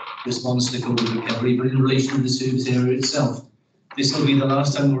COVID response to COVID recovery, but in relation to the service area itself. This will be the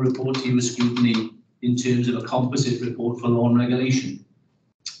last time we'll report to you with scrutiny in terms of a composite report for law and regulation.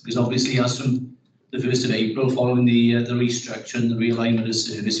 Because obviously, as from the 1st of April, following the restructure and the realignment of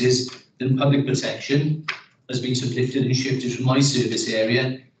services, then public protection has been lifted and shifted from my service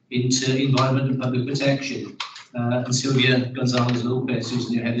area into environment and public protection. And Sylvia Gonzalez-Lopez, who's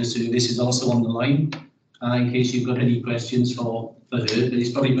the new head of service, is also on the line in case you've got any questions for her. But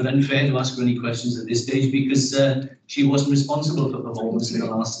it's probably been unfair to ask her any questions at this stage, because she wasn't responsible for performance in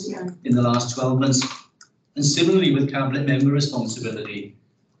the last 12 months. And similarly with cabinet member responsibility,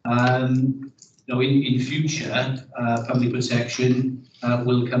 in future, public protection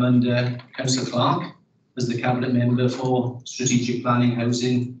will come under Councillor Clark as the cabinet member for strategic planning,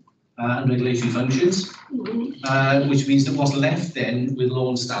 housing and regulatory functions, which means that what's left then with law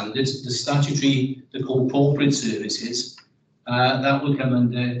and standards, the statutory, the core corporate services, That will come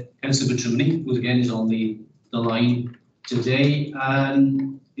under Councillor Petruni, who again is on the line today,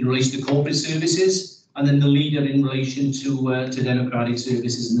 and in relation to corporate services, and then the leader in relation to democratic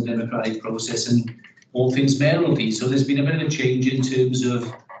services and the democratic process and all things mayoralty. So there's been a bit of a change in terms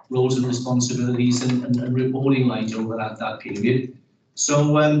of roles and responsibilities and reporting lines over that period.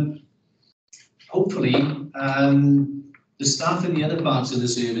 So hopefully the staff in the other parts of the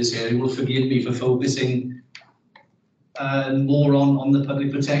service area will forgive me for focusing more on the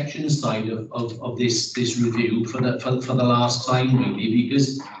public protection side of this review for the last time, really,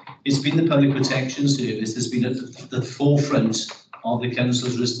 because it's been the public protection service that's been at the forefront of the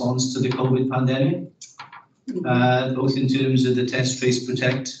council's response to the COVID pandemic, both in terms of the test, trace,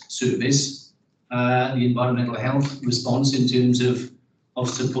 protect service, the environmental health response in terms of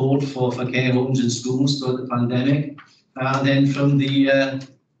support for care homes and schools throughout the pandemic, and then from the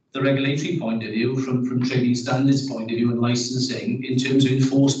regulatory point of view, from trading standards point of view and licensing in terms of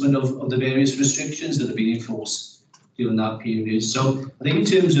enforcement of the various restrictions that have been enforced during that period. So I think in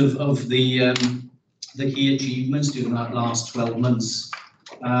terms of the key achievements during that last 12 months,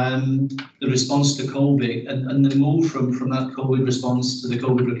 the response to COVID and the move from that COVID response to the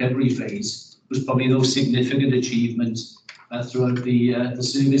COVID recovery phase was probably those significant achievements throughout the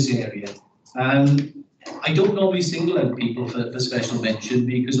service area. I don't normally single out people for special mention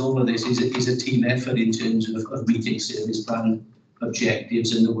because all of this is a team effort in terms of meeting service plan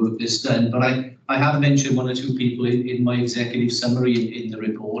objectives and the work that's done. But I have mentioned one or two people in my executive summary in the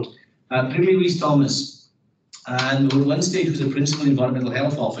report. Particularly Rhys Thomas, and at one stage was a principal environmental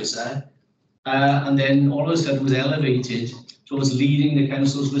health officer, and then all of a sudden was elevated towards leading the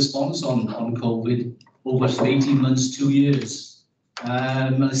council's response on COVID over 18 months, 2 years.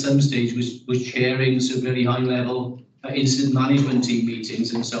 At some stage was chairing some very high level incident management team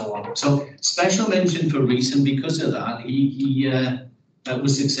meetings and so on. So special mention for Rhys, and because of that he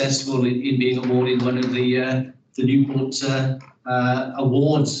was successful in being awarded one of the Newport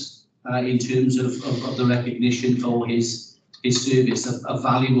awards in terms of the recognition for his service, a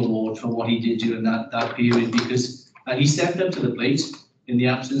value award for what he did during that period, because he stepped up to the plate in the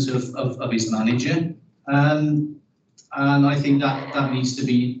absence of his manager. And I think that needs to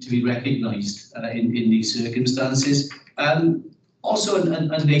be recognised in these circumstances. Also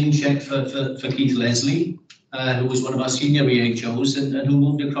a name check for Keith Leslie, who was one of our senior EHOs and who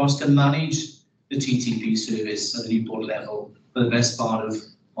moved across to manage the TTP service at the Newport level for the best part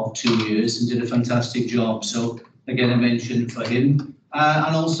of 2 years and did a fantastic job. So again, a mention for him.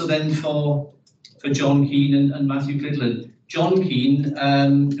 And also then for John Keane and Matthew Cridland. John Keane,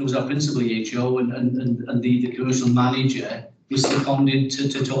 who was our principal EHO and the commercial manager, was seconded to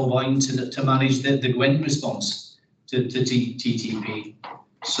Torvine to manage the Gwent response to TTP.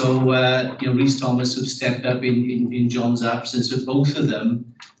 So, Rhys Thomas have stepped up in John's absence, but both of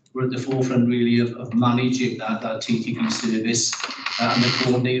them were at the forefront really of managing that TTP service and the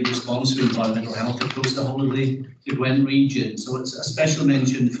coordinated response to environmental health across the whole of the Gwent region. So it's a special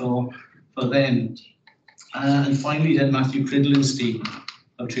mention for them. And finally then Matthew Cridland's team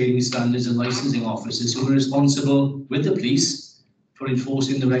of training standards and licensing officers who were responsible with the police for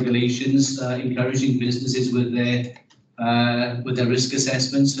enforcing the regulations, encouraging businesses with their risk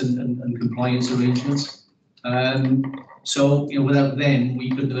assessments and compliance arrangements. So without them we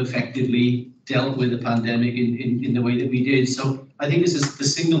couldn't have effectively dealt with the pandemic in the way that we did. So I think this is the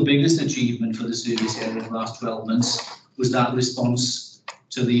single biggest achievement for the service area in the last 12 months was that response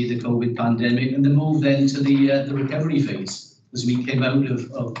to the COVID pandemic and the move then to the recovery phase as we came out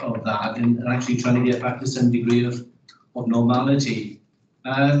of that and actually trying to get back to some degree of normality.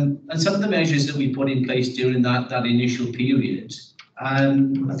 And some of the measures that we put in place during that initial period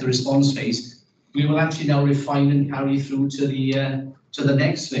at the response phase, we will actually now refine and carry through to the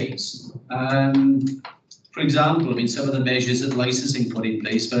next phase. For example, some of the measures that licensing put in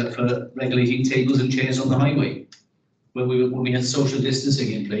place for regulating tables and chairs on the highway. When we had social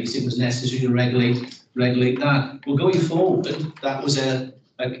distancing in place, it was necessary to regulate that. Well, going forward, that was a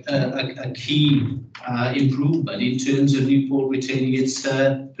key improvement in terms of Newport retaining its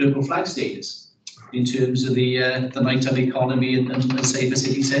purple flag status, in terms of the nighttime economy and safer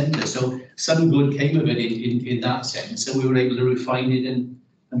city centre. So some good came of it in that sense, and we were able to refine it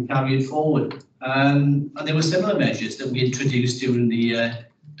and carry it forward. And there were similar measures that we introduced during the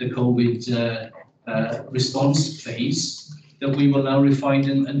COVID response phase that we will now refine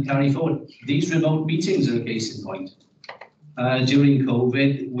and carry forward. These remote meetings are a case in point. During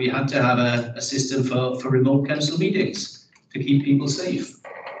COVID, we had to have a system for remote council meetings to keep people safe.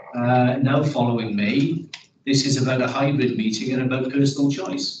 Now following May, this is about a hybrid meeting and about personal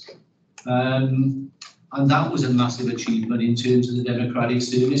choice. and that was a massive achievement in terms of the democratic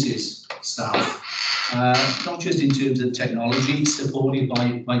services staff, not just in terms of technology supported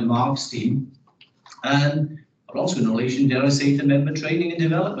by Mark's team, but also in relation, dare I say, to member training and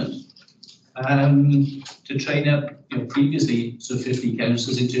development. To train up, previously sort of 50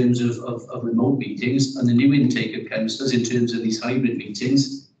 councillors in terms of remote meetings, and the new intake of councillors in terms of these hybrid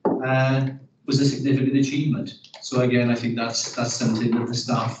meetings was a significant achievement. So again, I think that's something that the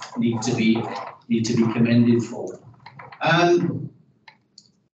staff need to be commended for.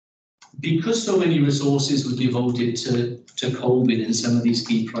 Because so many resources were devoted to COVID and some of these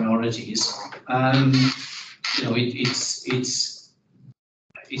key priorities,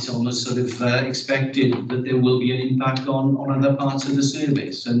 it's almost sort of expected that there will be an impact on other parts of the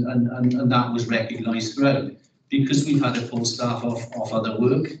service, and that was recognised throughout. Because we've had to pull staff off other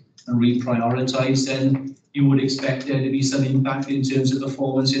work and reprioritise, then you would expect there to be some impact in terms of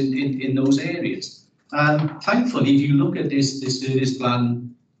performance in those areas. Thankfully, if you look at this service plan,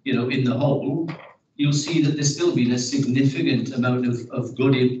 in the whole, you'll see that there's still been a significant amount of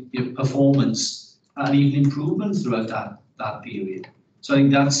good performance and even improvement throughout that period. So I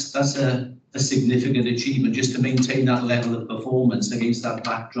think that's a significant achievement, just to maintain that level of performance against that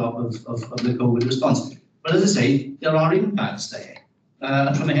backdrop of the COVID response. But as I say, there are impacts there.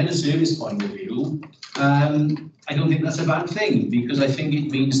 And from a head of service point of view, I don't think that's a bad thing, because I think it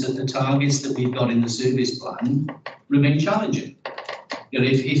means that the targets that we've got in the service plan remain challenging.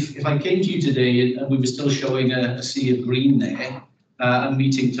 If I came to you today and we were still showing a sea of green there and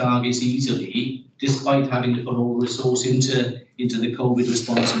meeting targets easily, despite having to put all the resource into the COVID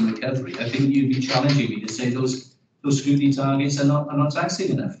response and recovery, I think you'd be challenging me to say those scrutiny targets are not taxing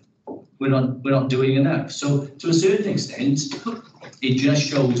enough. We're not doing enough. So to a certain extent, it just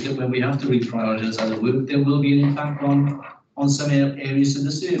shows that when we have to reprioritise other work, there will be an impact on some areas of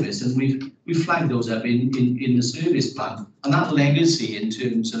the service, and we've flagged those up in the service plan. And that legacy in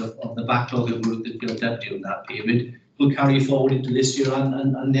terms of the backlog of work that built up during that period will carry forward into this year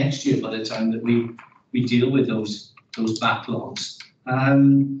and next year by the time that we deal with those backlogs.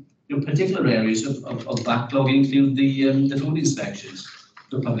 Particular areas of backlog include the food inspections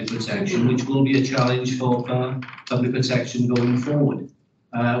for public protection, which will be a challenge for public protection going forward.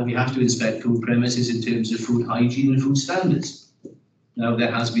 We have to inspect food premises in terms of food hygiene and food standards. Now,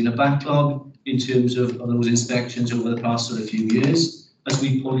 there has been a backlog in terms of those inspections over the past sort of few years, as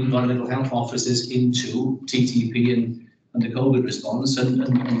we pull environmental health officers into TTP and the COVID response,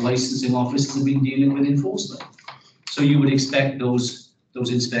 and licensing officers have been dealing with enforcement. So you would expect those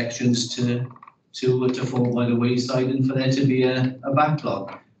inspections to fall by the wayside and for there to be a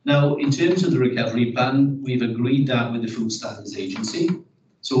backlog. Now, in terms of the recovery plan, we've agreed that with the Food Standards Agency.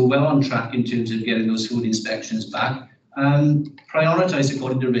 So we're well on track in terms of getting those food inspections back and prioritised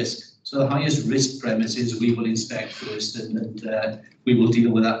according to risk. So the highest risk premises we will inspect first, and we will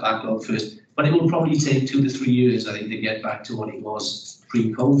deal with that backlog first. But it will probably take 2 to 3 years, I think, to get back to what it was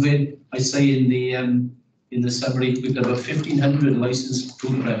pre-COVID. I say in the summary, we've got about 1,500 licensed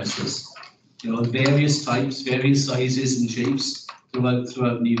food premises, various types, various sizes and shapes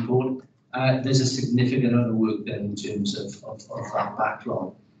throughout Newport. There's a significant amount of work there in terms of that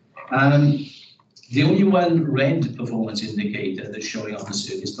backlog. The only one red performance indicator that's showing on the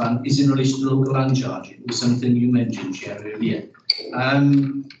service plan is in relation to local land charge. It was something you mentioned, Chair, earlier,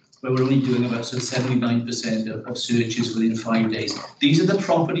 where we're only doing about 79% of searches within 5 days. These are the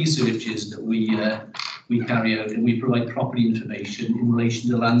property searches that we carry out, and we provide property information in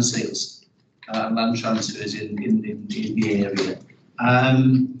relation to land sales, land transfers in the area.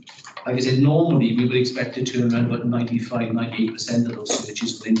 Like I said, normally we would expect to turn around about 95–98% of those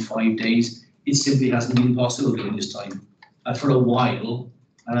searches within 5 days. It simply hasn't been possible during this time. For a while,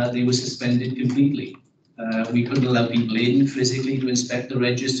 they were suspended completely. We couldn't allow people in physically to inspect the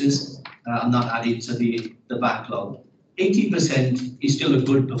registers, and that added to the backlog. 80% is still a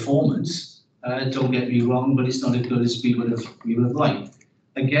good performance, don't get me wrong, but it's not as good as we would have liked.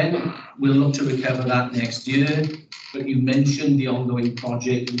 Again, we'll look to recover that next year, but you mentioned the ongoing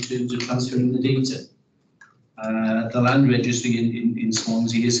project in terms of transferring the data. The land registry in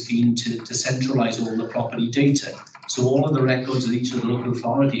Swansea is keen to centralise all the property data. So all of the records that each of the local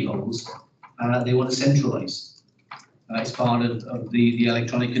authority holds, they want to centralise. It's part of the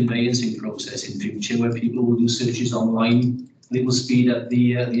electronic conveyancing process in future, where people will do searches online, and it will speed up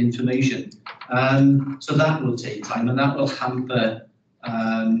the information. So that will take time, and that will hamper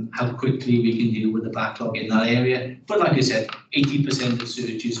how quickly we can deal with the backlog in that area. But like I said, 80% of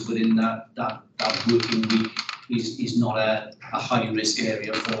searches within that working week is not a high risk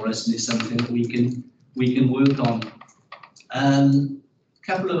area for us, and it's something that we can work on. A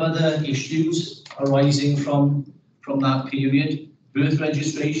couple of other issues arising from that period. Birth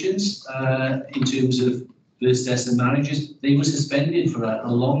registrations, in terms of birth deaths and marriages, they were suspended for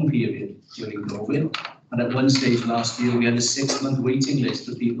a long period during COVID. And at one stage last year, we had a 6-month waiting list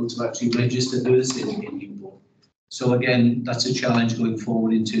for people to actually register births in Newport. So again, that's a challenge going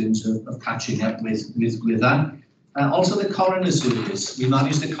forward in terms of catching up with that. Also the coroner service. We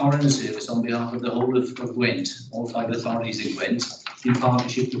manage the coroner service on behalf of the whole of Gwent, all 5 authorities in Gwent, in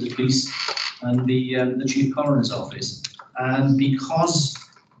partnership with the police and the Chief Coroner's Office. And because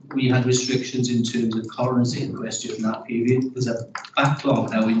we had restrictions in terms of coroner's inquest during that period, there's a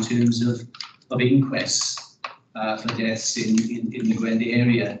backlog now in terms of inquests for deaths in the Gwent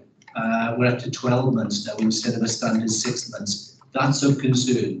area. We're up to 12 months now instead of a standard 6 months. That's of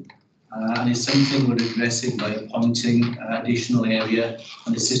concern. And it's something we're addressing by appointing additional area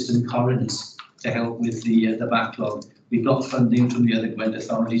and assistant coroners to help with the backlog. We've got funding from the other Gwent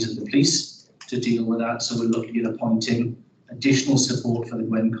authorities and the police to deal with that, so we're looking at appointing additional support for the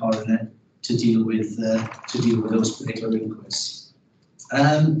Gwent coroner to deal with those particular inquests.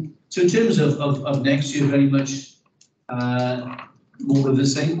 So in terms of next year, very much more of the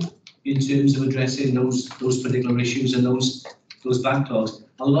same in terms of addressing those particular issues and those backlogs.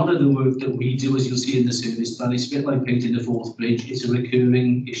 A lot of the work that we do, as you'll see in the service plan, is a bit like painting the fourth bridge. It's a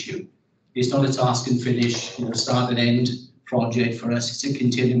recurring issue. It's not a task and finish, start and end project for us. It's a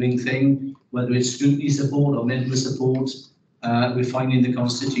continuing thing, whether it's scrutiny support or member support, refining the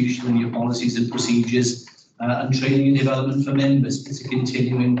constitution and your policies and procedures, and training and development for members. It's a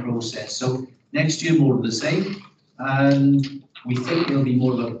continuing process. So next year, more of the same. And we think there'll be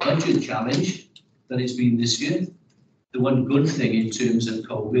more of a budget challenge than it's been this year. The one good thing in terms of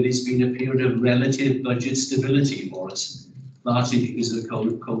COVID, it's been a period of relative budget stability for us, largely because of the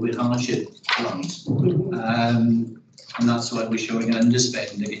COVID hardship grant. And that's why we're showing an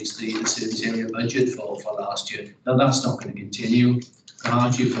underspend against the service area budget for last year. Now that's not going to continue. The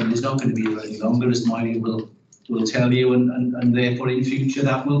hardship fund is not going to be there any longer, as Miley will tell you, and therefore in future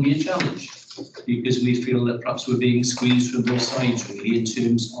that will be a challenge, because we feel that perhaps we're being squeezed from both sides really in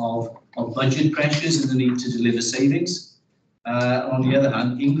terms of budget pressures and the need to deliver savings. On the other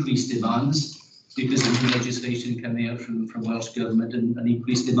hand, increased demands because of new legislation coming out from Welsh Government and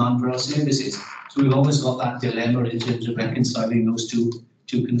increased demand for our services. So we've always got that dilemma in terms of reconciling those two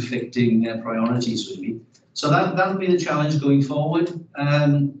conflicting priorities really. So that'll be the challenge going forward.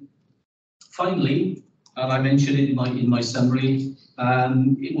 Finally, and I mentioned it in my summary,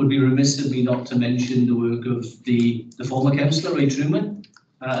 it would be remiss of me not to mention the work of the former councillor, Ray Truman,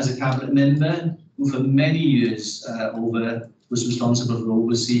 as a cabinet member, who for many years was responsible for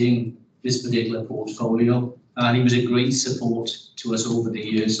overseeing this particular portfolio, and he was a great support to us over the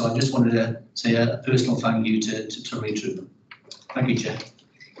years. So I just wanted to say a personal thank you to Ray Truman. Thank you, Chair.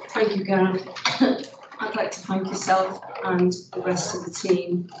 Thank you, Gareth. I'd like to thank yourself and the rest of the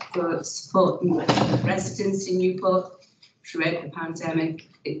team for supporting residents in Newport throughout the pandemic.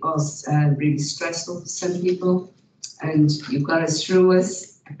 It was really stressful for some people, and you've got us through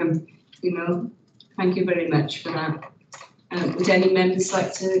us. Thank you very much for that. Would any members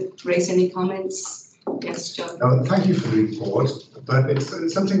like to raise any comments? Yes, John. No, thank you for the report, but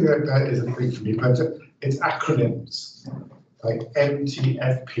it's something that isn't big for me, but it's acronyms like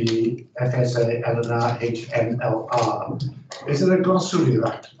MTFP, FSA, LNR, HMLR. Is it a glossary of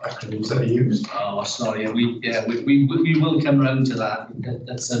acronyms that are used? Oh, sorry. We will come round to that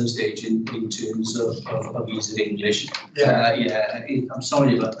at some stage in terms of using English. Yeah. I'm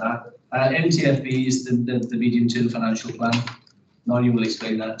sorry about that. MTFP is the medium-term financial plan. Nigel will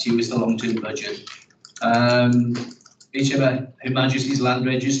explain that to you. It's the long-term budget. HML, Her Majesty's Land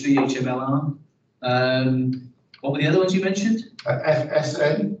Registry, HMLR. What were the other ones you mentioned?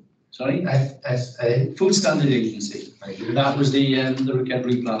 FSA. Sorry? FSA. Food Standard Agency. That was the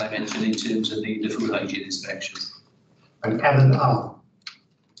recovery plan I mentioned in terms of the food hygiene inspections. And LNR.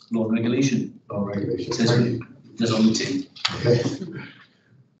 Law and regulation. Law and regulation. It says there's on the tin. Okay.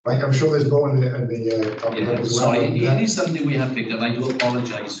 Like I'm sure there's more in the document as well. Sorry, it is something we have picked up. I do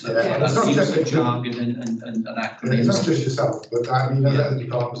apologise for that. It's not just a jargon and acronyms. It's not just yourself, but I mean other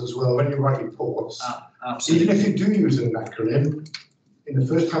departments as well. When you write reports, absolutely. Even if you do use an acronym, in the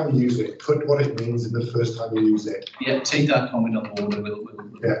first time you use it, put what it means in the first time you use it. Yeah, take that comment on board.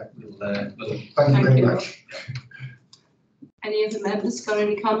 Thank you very much. Any other members got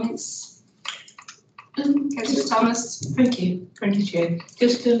any comments? Councillor Thomas. Thank you, Chair.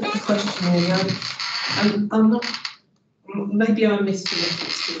 Just a question here. I'm not. Maybe I missed the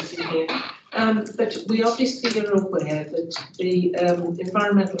reference in here. But we obviously are aware that the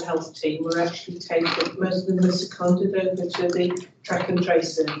environmental health team were actually taken. Most of them were seconded over to the track and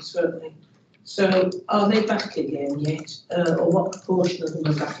trace service, weren't they? So are they back again yet, or what proportion of them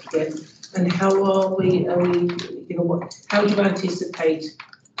are back again? And how are we, you know, how do you anticipate,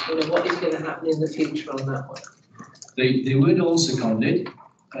 you know, what is going to happen in the future on that one? They weren't all seconded.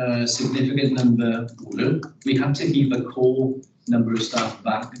 A significant number were. We had to keep a core number of staff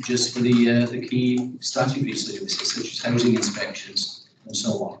back just for the key statutory services such as housing inspections and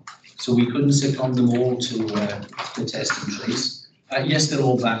so on. So we couldn't second them all to test and trace. Yes, they're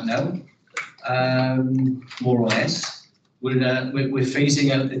all back now, more or less. We're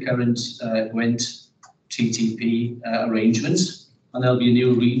phasing out the current Gwent TTP arrangements, and there'll be a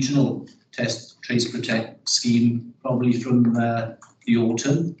new regional test, trace, protect scheme probably from the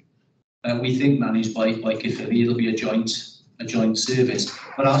autumn. We think managed by Cyfarfod. It'll be a joint service,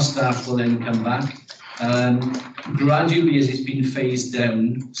 but our staff will then come back gradually as it's been phased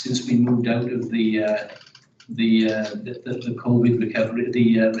down since we moved out of the COVID recovery,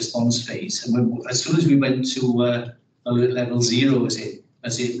 the response phase. And as soon as we went to alert level 0,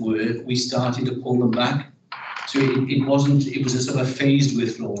 as it were, we started to pull them back. So it was a sort of phased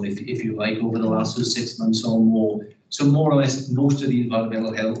withdrawal, if you like, over the last sort of 6 months or more. So more or less, most of the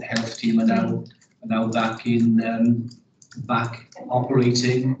environmental health team are now back in. Back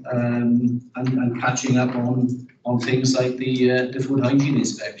operating and catching up on things like the food hygiene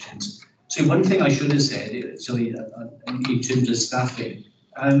inspections. So one thing I should have said, in terms of staffing,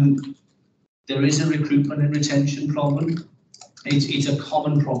 there is a recruitment and retention problem. It's a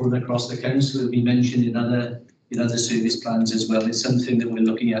common problem across the council. It'll be mentioned in other service plans as well. It's something that we're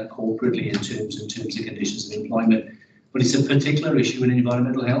looking at corporately in terms of conditions of employment, but it's a particular issue in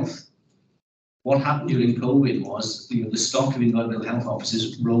environmental health. What happened during COVID was the stock of environmental health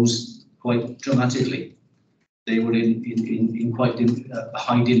officers rose quite dramatically. They were in quite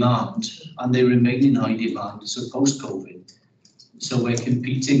high demand, and they remain in high demand so post-COVID. So we're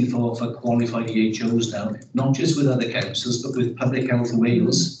competing for qualified EHOs now, not just with other councils, but with Public Health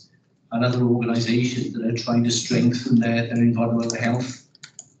Wales and other organisations that are trying to strengthen their environmental health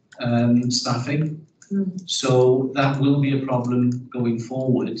staffing. So that will be a problem going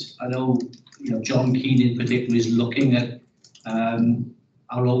forward. I know, John Keane in particular is looking at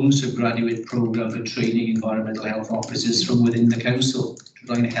our own graduate programme for training environmental health officers from within the council to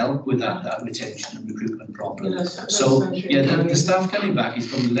try and help with that retention and recruitment problem. The staff coming back is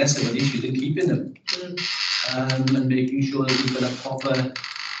probably less of an issue than keeping them and making sure that we've got a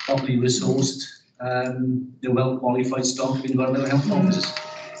properly resourced, well qualified stock of environmental health officers.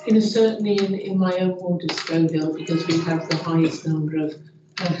 Certainly in my own ward of Scrutiny, because we have the highest number of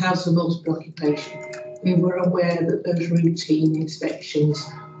house of multiple occupation, we were aware that those routine inspections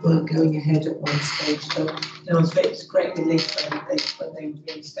weren't going ahead at one stage. So it was a great relief when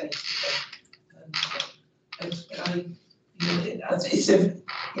they reinstated them. I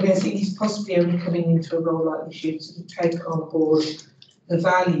think it's possibly only coming into a role like this, you sort of take on board the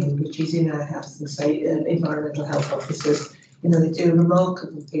value which is in our health and say environmental health officers. They do a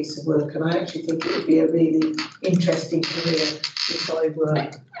remarkable piece of work, and I actually think it would be a really interesting career if I were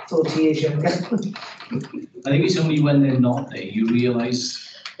 40 years younger. I think it's only when they're not there you realise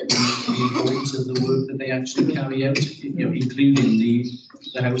the importance of the work that they actually carry out, including the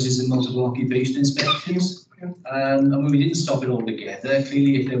houses and multiple occupation inspections. And we didn't stop it altogether.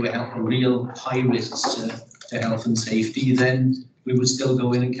 Clearly, if there were real high risks to health and safety, then we would still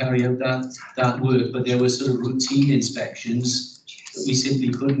go in and carry out that work, but there were sort of routine inspections that we simply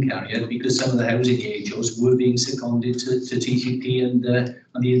couldn't carry out because some of the housing EHOs were being seconded to TTP and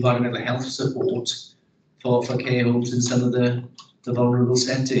the environmental health support for care homes and some of the vulnerable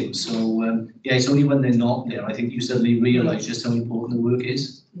settings. So it's only when they're not there, I think you suddenly realise just how important the work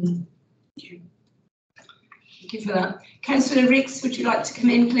is. Thank you. Thank you for that. Councillor Ricks, would you like to come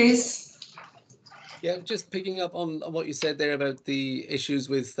in, please? Yeah, just picking up on what you said there about the issues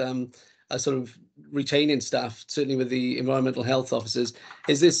with sort of retaining staff, certainly with the environmental health officers.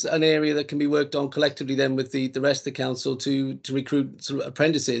 Is this an area that can be worked on collectively then with the rest of the council to recruit sort of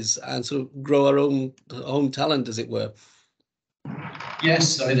apprentices and sort of grow our own talent, as it were?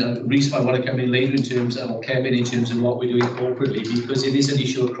 Yes, the reason I want to come in later in terms of what we're doing corporately, because it is an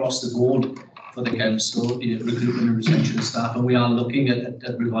issue across the board for the council, recruitment and retention of staff, and we are looking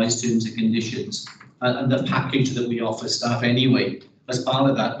at revised terms and conditions and the package that we offer staff anyway. As part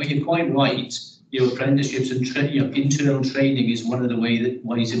of that, but you're quite right, apprenticeships and internal training is one of the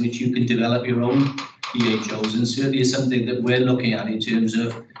ways in which you can develop your own EHOs, and certainly is something that we're looking at in terms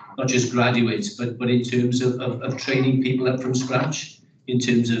of not just graduates, but in terms of training people up from scratch in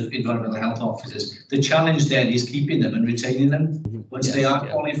terms of environmental health officers. The challenge then is keeping them and retaining them once they are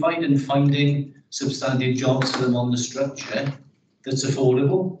qualified and finding substantive jobs for them on the structure that's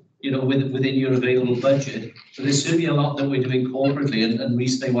affordable. within your available budget. But there's certainly a lot that we're doing corporately, and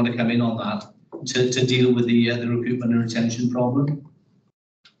Rhys may want to come in on that to deal with the recruitment and retention problem.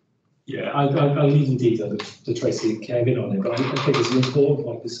 Yeah, I'll leave in detail to Tracy and Kevin on it, but I think it's an important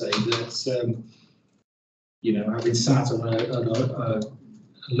point to say that, having sat on a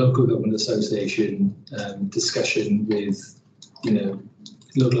local government association discussion with,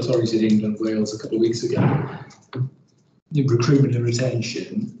 local authorities in England, Wales a couple of weeks ago, the recruitment and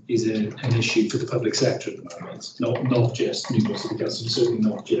retention is an issue for the public sector at the moment, not just Newport City Council, certainly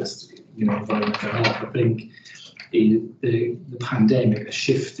not just environmental health. I think the pandemic has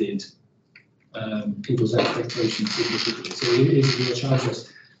shifted people's expectations significantly. So it is a real challenge.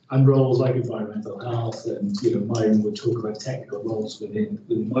 And roles like environmental health, and Myron would talk about technical roles within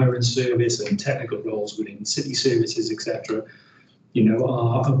Myron's service and technical roles within city services, etc.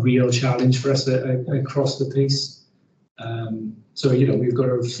 Are a real challenge for us across the piece. So we've got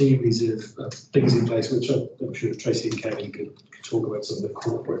a series of things in place, which I'm sure Tracy and Kevin could talk about some of the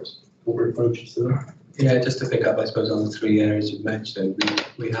corporate approaches to that. Yeah, just to pick up, I suppose, on the 3 areas you've mentioned,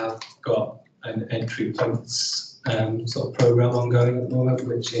 we have got an entry points sort of programme ongoing at the moment,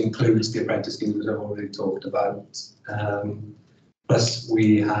 which includes the apprentice schemes that I've already talked about. Plus,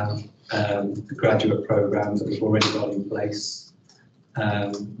 we have the graduate programme that we've already got in place,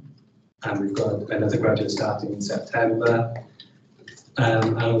 and we've got another graduate starting in September.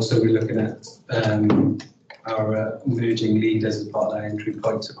 And also, we're looking at our emerging leaders as part of our entry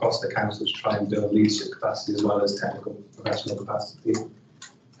points across the council to try and build leadership capacity as well as technical professional capacity.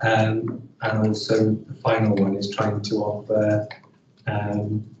 And also the final one is trying to offer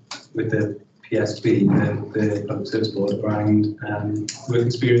with the PSB, the Public Service Board, around work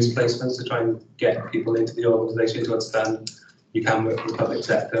experience placements to try and get people into the organisation to understand you can work for the public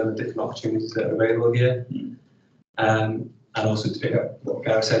sector and the different opportunities that are available here. And also to pick up what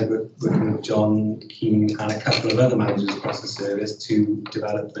Gareth said, we're working with John Keane and a couple of other managers across the service to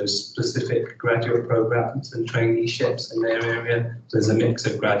develop those specific graduate programmes and traineeships in their area. So there's a mix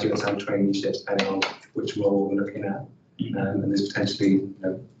of graduates and traineeships depending on which role we're looking at. And there's potentially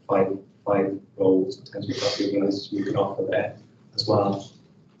five roles potentially across the organisation we can offer there as well.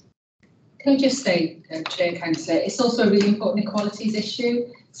 Can I just say, Chair Councillor, it's also a really important equalities issue.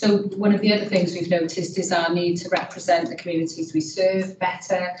 So one of the other things we've noticed is our need to represent the communities we serve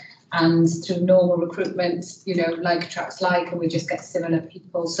better, and through normal recruitment, like attracts like, and we just get similar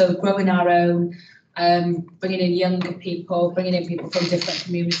people. So growing our own, bringing in younger people, bringing in people from different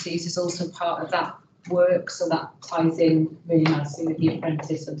communities is also part of that work. So that ties in really nicely with the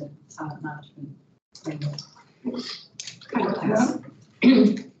apprentice and the talent management.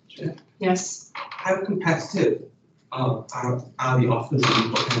 Yes. How competitive are the offers that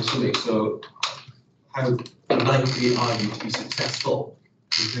you've got potentially? So how likely are you to be successful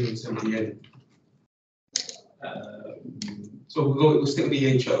in bringing somebody in? So we'll stick with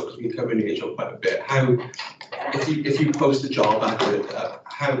the EHO because we cover the EHO quite a bit. How, if you post a job advert,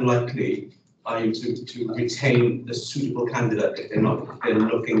 how likely are you to retain a suitable candidate if they're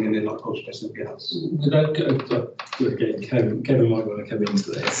looking and they're not posted by somebody else? Again, Kevin might want to come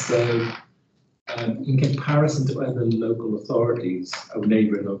into this. So, in comparison to other local authorities, or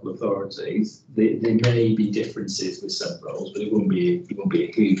neighbouring local authorities, there may be differences with some roles, but it won't be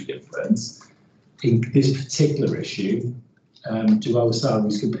a huge difference. In this particular issue, do our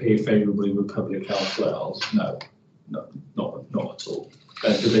salaries compare favourably with public health roles? No, not at all.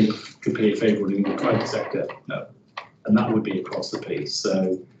 Do they compare favourably with the private sector? No, and that would be across the piece.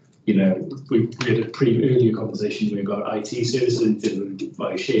 So, we had a pretty earlier conversation about IT services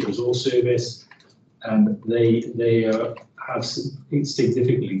by shared resource service, and they have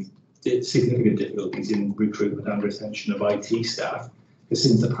significant difficulties in recruitment and retention of IT staff. Because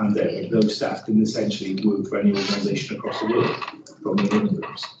since the pandemic, those staff can essentially work for any organisation across the world from the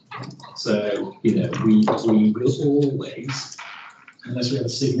Netherlands. So, we will always, unless we have a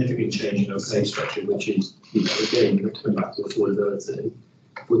significant change in our pay structure, which is, again, coming back to affordability,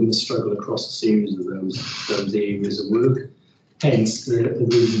 we're going to struggle across a series of those areas of work. Hence, the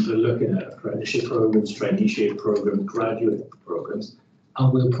reason for looking at apprenticeship programs, traineeship programs, graduate programs,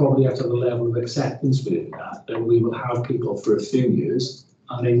 and we'll probably have to have a level of acceptance within that, and we will have people for a few years,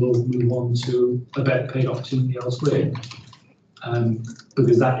 and they will move on to a better paid opportunity elsewhere.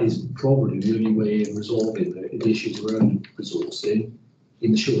 Because that is probably the only way of resolving the issues around resourcing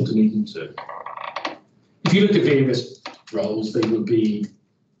in the short to medium term. If you look at various roles, they will be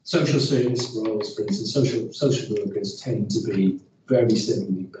social service roles, for instance. Social workers tend to be very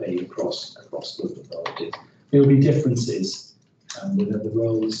similarly paid across local authorities. There will be differences with other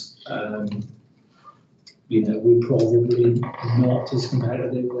roles. you know, we're probably not as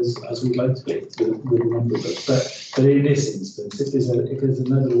competitive as we'd like to be with a number of them. But in this instance, if there's another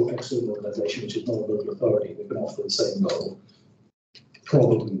external organisation which is not a local authority that can offer the same role,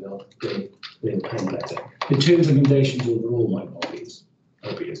 probably they'll pay better. The terms and conditions overall might not be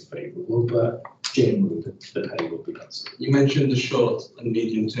as favourable, but generally the pay will be better. You mentioned the short and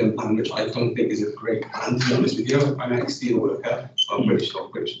medium term plan, which I don't think is a great plan, to be honest with you. I'm an ex-steel worker, I'm British,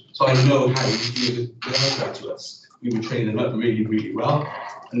 not British. So I know how you deal with the graduates. We would train them up really, really well.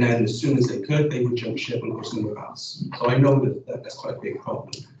 And then as soon as they could, they would jump ship and go somewhere else. So I know that that's quite a big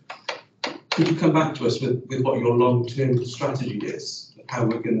problem. Could you come back to us with what your long-term strategy is, how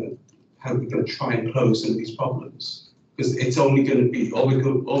we're going to try and close some of these problems? Because it's only going to be, all we're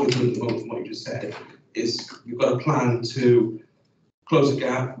doing at the moment, what you just said, is we've got a plan to close a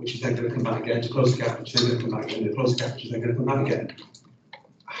gap, which is then going to come back again, to close a gap, which is then going to come back again, to close a gap, which is then going to come back again.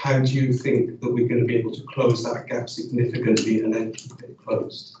 How do you think that we're going to be able to close that gap significantly and then keep it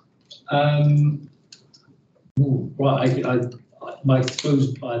closed? Right, I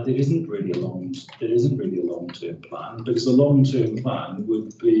suppose there isn't really a long-term plan, because the long-term plan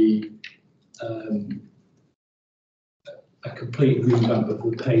would be a complete revamp of the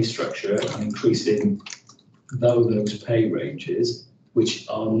pay structure and increasing those pay ranges, which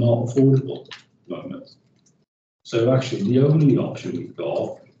are not affordable at the moment. So actually, the only option we've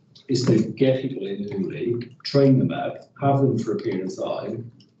got is to get people in early, train them up, have them for a period of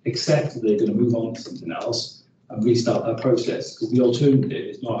time, accept that they're going to move on to something else and restart that process, because the alternative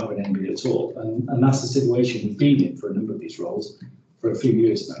is not having anybody at all. And that's the situation we've been in for a number of these roles for a few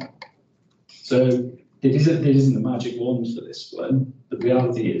years now. So there isn't a magic wand for this one. The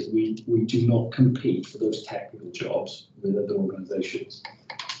reality is we do not compete for those technical jobs with other organisations.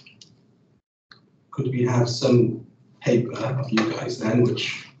 Could we have some paper of you guys then,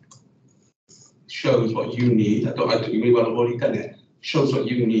 which shows what you need? I don't you may well have already done it. Shows what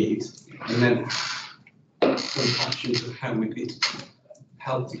you need, and then some actions of how we could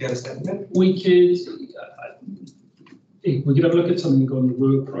help to get us there. We could have a look at something on the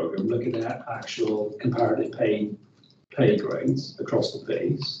work programme, looking at actual comparative pay grades across the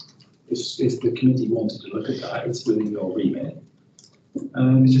piece. If the committee wanted to look at that, it's within your remit.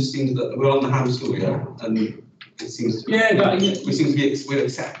 It just seems that we're on the hamster wheel, and it seems to we're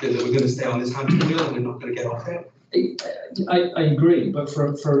accepting that we're going to stay on this hamster wheel and we're not going to get off it. I agree, but for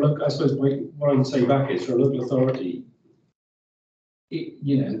a look, I suppose what I would say back is for a local authority,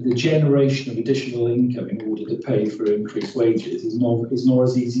 the generation of additional income in order to pay for increased wages is not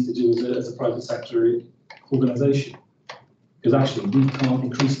as easy to do as a private sector organisation, because actually we can't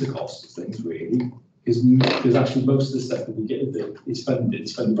increase the cost of things really, because actually most of the stuff that we get is funded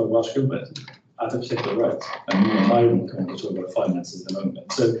by Welsh Government at a particular rate, and hiring can talk about finances at the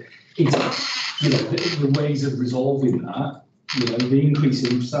moment. So it's the ways of resolving that. The increase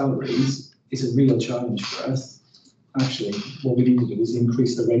in salaries is a real challenge for us. Actually, what we need to do is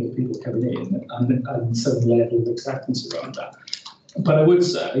increase the rate of people coming in and some level of acceptance around that. But I would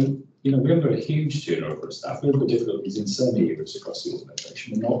say, we haven't got a huge turnover of staff. We have got difficulties in some areas across the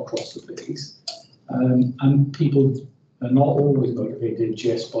organisation, but not across the piece. And people are not always motivated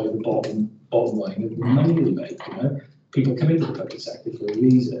just by the bottom line of the money they make. People come into the public sector for a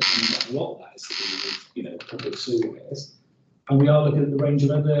reason, and a lot of that is to do with public service. And we are looking at the range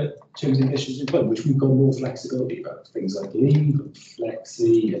of other terms and conditions as well, which we've got more flexibility about, things like leave and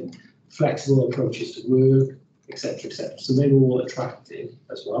flexi and flexible approaches to work, etc., etc. So they're all attractive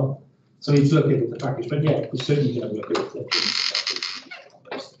as well. So we need to look at the package, but yeah, we certainly can have a look at the package.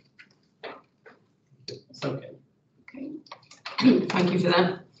 That's okay. Okay. Thank you for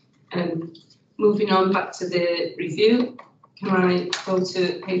that. Moving on back to the review, can I go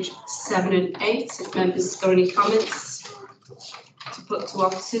to page 7 and 8? If members have got any comments to put to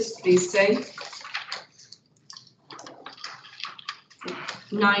officers, please say.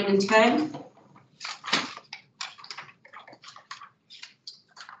 9 and 10.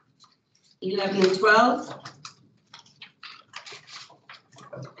 (11 and 12).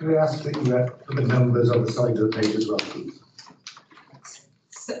 Can I ask that you put the numbers on the side of the page as well, please?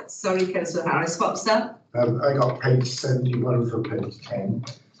 Sorry, Councillor Harris, what was that? I got page 71 from page 10.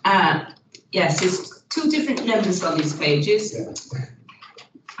 Yes, there's two different numbers on these pages. Yeah.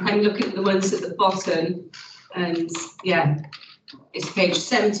 I'm looking at the ones at the bottom, and yeah, it's page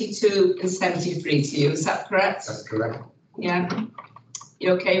 72 and 73 to you, is that correct? That's correct. Yeah.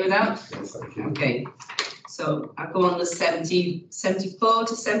 You okay with that? Yes, thank you. Okay. So I'll go on the 74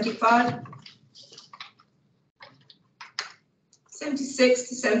 to 75. 76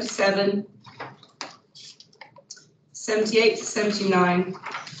 to 77, 78 to 79,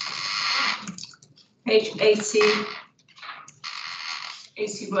 Page 80,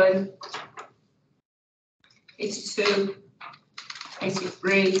 81, 82,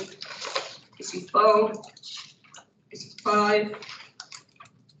 83, 84, 85,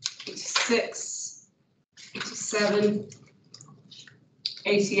 86, 87,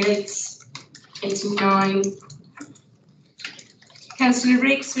 88, 89. Councillor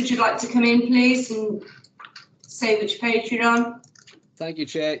Riggs, would you like to come in, please, and say which page you're on? Thank you,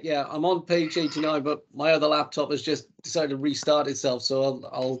 Chair. Yeah, I'm on page 89, but my other laptop has just decided to restart itself, so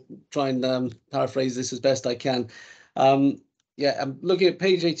I'll try and paraphrase this as best I can. Yeah, I'm looking at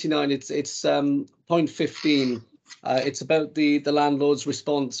page 89. It's point 15. It's about the landlord's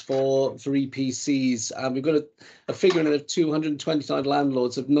response for EPCs. We've got a figure in it of 229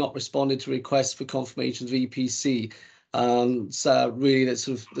 landlords have not responded to requests for confirmation of EPC. So really, that's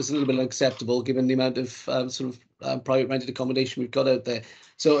a little bit unacceptable given the amount of private rented accommodation we've got out there.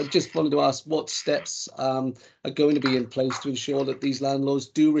 So I just wanted to ask what steps are going to be in place to ensure that these landlords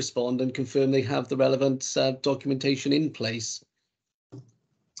do respond and confirm they have the relevant documentation in place.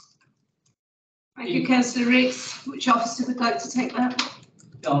 Thank you, Councillor Riggs. Which officer would like to take that?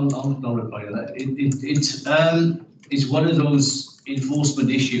 I'll reply to that. It's one of those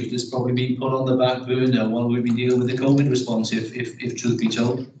enforcement issues that's probably been put on the back burner while we've been dealing with the COVID response, if truth be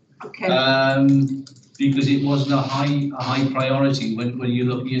told. Okay. Because it wasn't a high priority when you're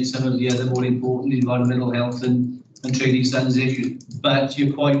looking at some of the other more important environmental health and trading standards issues. But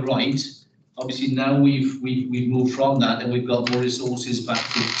you're quite right. Obviously now we've moved from that and we've got more resources back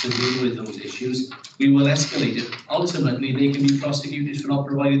to deal with those issues. We will escalate it. Ultimately, they can be prosecuted for not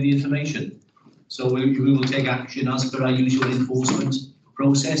providing the information. So we will take action as per our usual enforcement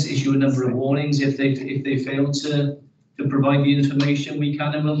process, issue a number of warnings if they fail to provide the information. We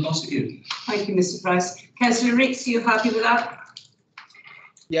can and will prosecute. Thank you, Mr. Price. Councillor Riggs, are you happy with that?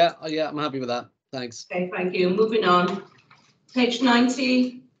 Yeah, I'm happy with that. Thanks. Okay, thank you. Moving on. Page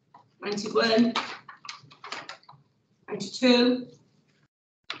 90, 91, 92,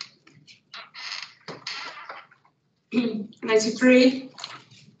 93,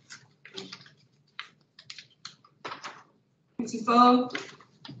 94.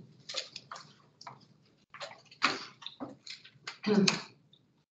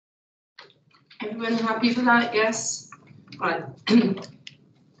 Everyone happy with that? Yes. Right.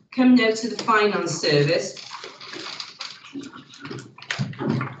 Come now to the finance service.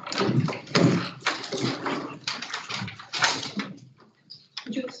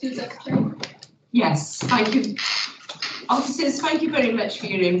 Would you excuse that, Jane? Yes, thank you. Officers, thank you very much for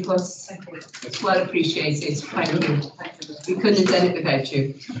your input. Thank you. It's well appreciated. Thank you. We couldn't have done it without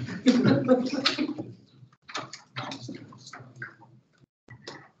you.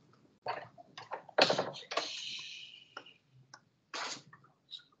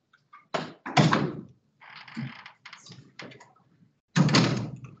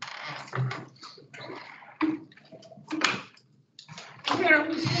 Yeah, I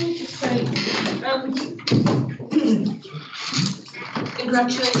was going to say,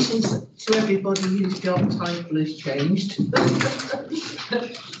 congratulations to everybody whose job title has changed.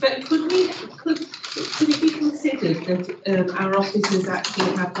 But could it be considered that our officers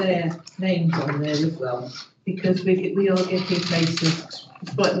actually have their names on there as well? Because we are getting places,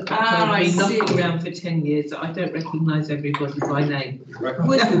 despite the fact I've been knocking around for 10 years, I don't recognise everybody by name.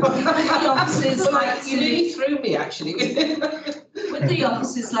 Would the officers like You nearly threw me, actually. Would the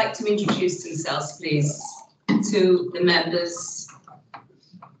officers like to introduce themselves, please, to the members?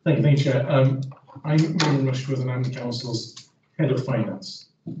 Thank you, Chair. I'm Rowan Rushworth and I'm the Council's Head of Finance.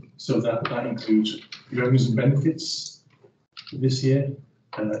 So that includes revenues and benefits this year,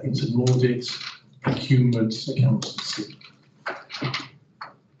 internal audit, procurement, accountancy.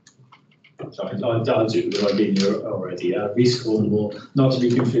 Sorry, I'll do because I've been here already. Reece Cornwall, not to be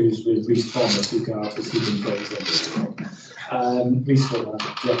confused with Reece Thomas, who got out for sleeping places. Reece Cornwall,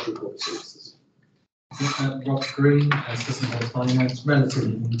 Director of Corporate Services. Rob Green, Assistant Head of Finance,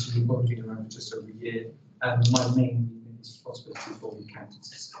 relatively new to me, but been around for just over a year. My main responsibility for the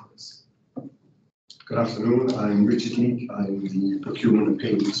accountancy service. Good afternoon, I'm Richard Leake. I'm the Procurement and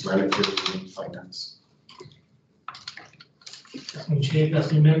Payments Manager in Finance. Good afternoon, Chair. Good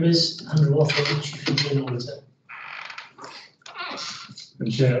afternoon, members. Andrew Waffle, Chief Employee Auditor.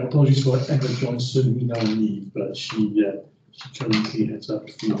 And Chair, apologies for Emma Johnson, who now leave, but she currently heads up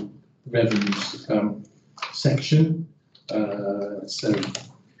the revenues section. So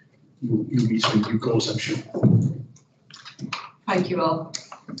you'll meet some new goals, I'm sure. Thank you all.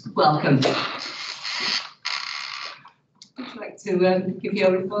 Welcome. Would you like to give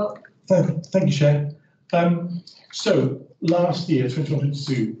your report? Thank you, Chair. So last year,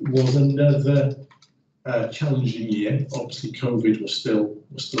 2022, was another challenging year. Obviously, COVID was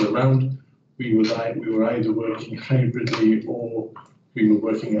still around. We were either working hybridly or we were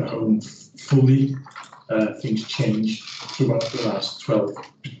working at home fully. Things changed throughout the last 12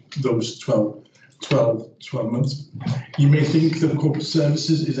 months. You may think that corporate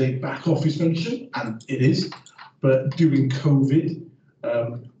services is a back office function, and it is, but during COVID,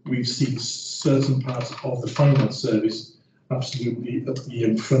 we've seen certain parts of the finance service absolutely at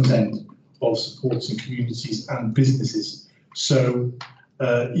the front end of supporting communities and businesses. So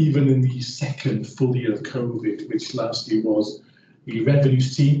even in the second full year of COVID, which last year was, the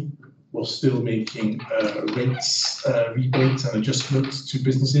revenues team was still making rebates and adjustments to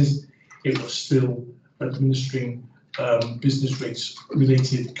businesses. It was still administering business rates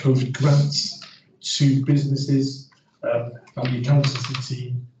related COVID grants to businesses, and the accountancy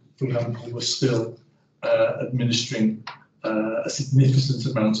team, for example, was still administering a significant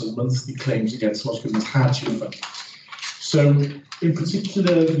amount of monthly claims against what's called the hardship fund. So, in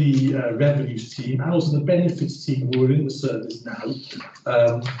particular, the revenues team and also the benefits team who are in the service now,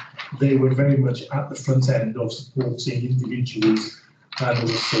 they were very much at the front end of supporting individuals and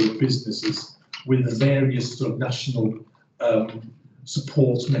also businesses with the various sort of national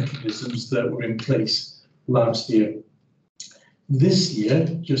support mechanisms that were in place last year. This year,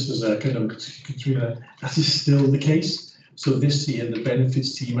 just as a kind of Katrina, that is still the case. So this year, the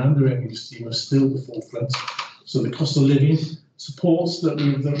benefits team and the revenues team are still the forefront. So the cost of living supports that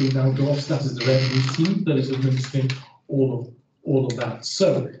we've now got, that is the revenues team that is administering all of that.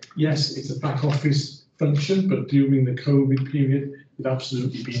 So yes, it's a back office function, but during the COVID period, we've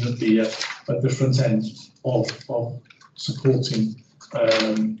absolutely been at the front end of supporting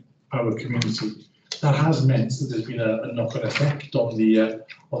our community. That has meant that there's been a knock-on effect on the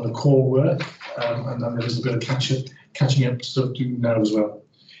core work, and there's a bit of catching up stuff to do now as well.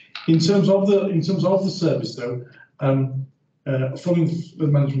 In terms of the service, though, following the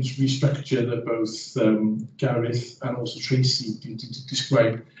management restructure that both Gareth and also Tracy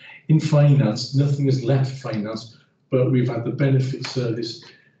described, in finance, nothing has left finance, but we've had the benefit service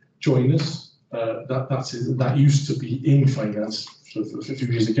join us. That used to be in finance a few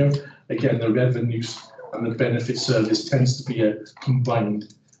years ago. Again, the revenues and the benefit service tends to be a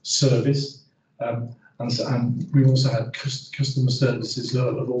combined service. And we also had customer services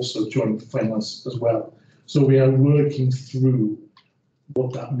that have also joined finance as well. So we are working through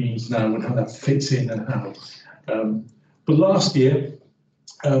what that means now and how that fits in and how. But last year,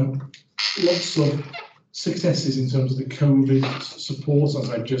 lots of successes in terms of the COVID support, as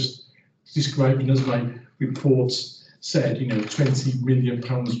I've just described, and as my reports said, you know, £20 million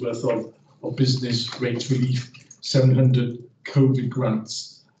worth of business rate relief, 700 COVID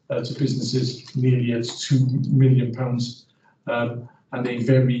grants to businesses, nearly at £2 million, and a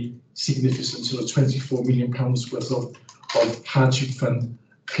very significant sort of £24 million worth of hardship fund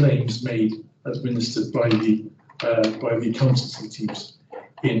claims made, administered by the accountancy teams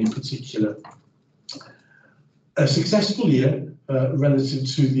in particular. A successful year relative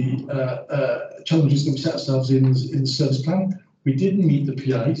to the challenges that we set ourselves in the service plan. We didn't meet the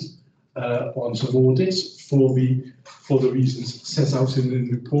PIs on sort of audits for the reasons set out in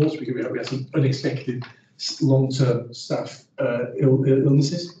the report. We had some unexpected long-term staff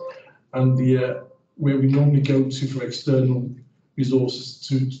illnesses, and where we normally go to for external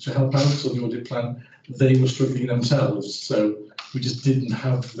resources to help out on the audit plan, they were struggling themselves, so we just didn't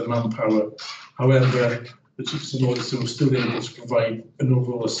have the manpower. However, the chiefs and auditor were still able to provide an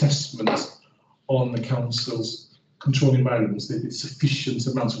overall assessment on the council's control environments. They did sufficient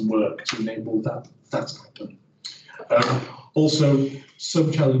amount of work to enable that to happen. Also,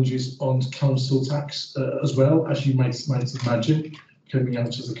 some challenges on council tax as well, as you might imagine, coming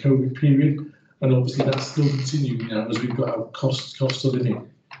out of the COVID period, and obviously that's still continuing now as we've got our cost of living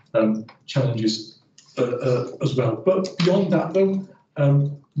challenges as well. But beyond that, though,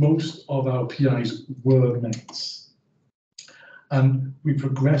 most of our PIs were met, and we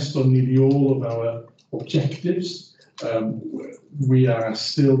progressed on nearly all of our objectives. We are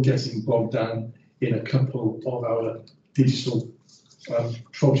still getting bogged down in a couple of our digital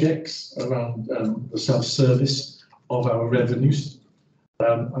projects around the self-service of our revenues,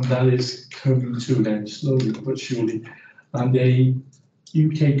 and that is coming to an end slowly but surely. And a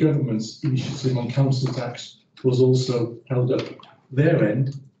UK government's initiative on council tax was also held up their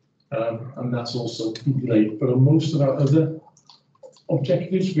end, and that's also been delayed. But on most of our other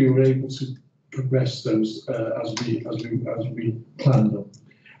objectives, we were able to progress those as we planned them.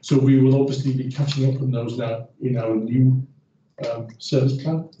 So we will obviously be catching up on those now in our new service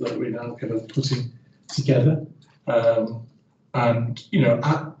plan that we're now kind of putting together. And you know,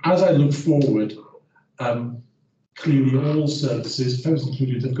 as I look forward, Clearly, all services, firms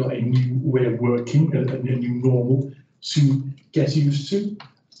included, have got a new way of working, a new normal to get used to.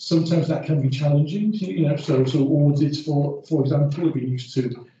 Sometimes that can be challenging, so audits, for example, have been used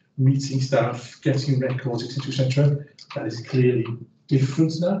to meeting staff, getting records, etc. That is clearly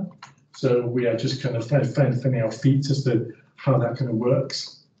different now. So we are just kind of finding our feet as to how that kind of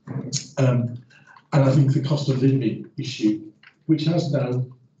works. And I think the cost of living issue, which has now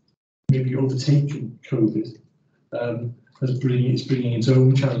maybe overtaken COVID, is bringing its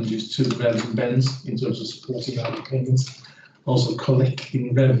own challenges to the relevant bends in terms of supporting our payments, also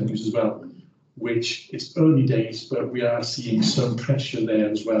collecting revenues as well, which is early days, but we are seeing some pressure there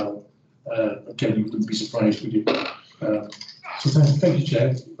as well. Again, you wouldn't be surprised, would you? So thank you,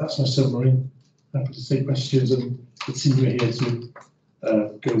 Chair. That's my summary. Happy to take questions, and the team are here to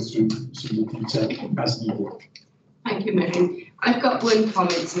go through some of the detail as needed. Thank you, Mary. I've got one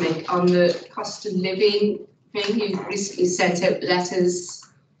comment to make on the cost of living thing. You've recently sent out letters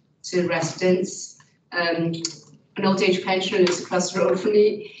to residents. An old age pensioner lives across the road from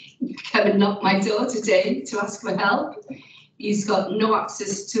me. Come and knocked my door today to ask for help. He's got no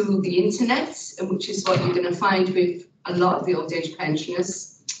access to the internet, which is what you're going to find with a lot of the old age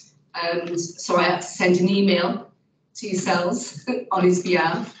pensioners. So I had to send an email to yourselves on his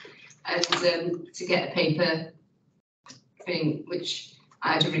behalf and to get a paper thing, which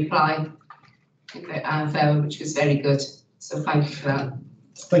I had a reply in about half hour, which was very good. So thank you for that.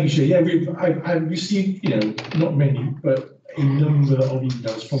 Thank you, Chair. Yeah, I've received, not many, but a number of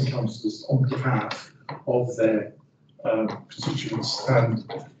emails from councillors on behalf of their constituents, and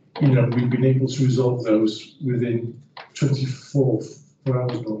we've been able to resolve those within 24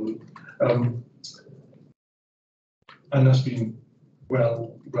 hours normally, and that's been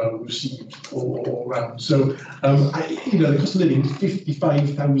well received all around. So, the cost of living,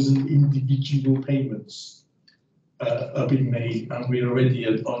 55,000 individual payments are being made, and we're already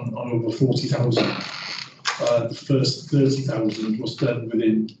on over 40,000. The first 30,000 was done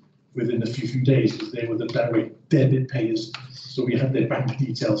within a few days, because they were the direct debit payers. So we had their bank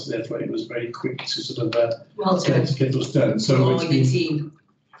details, therefore it was very quick to sort of to get those done. So it's been, team.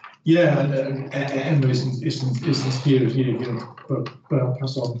 Yeah, and Emma isn't here, but I'll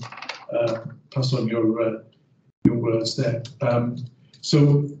pass on your words there.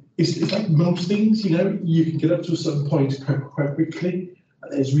 So it's like most things, you can get up to a certain point quite quickly,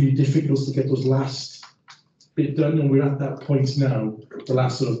 and it's really difficult to get those last bit done, and we're at that point now. The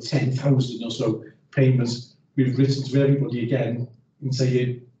last sort of 10,000 or so payments, we've written to everybody again and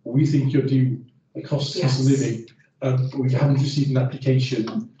saying, we think you're due a cost of living, but we haven't received an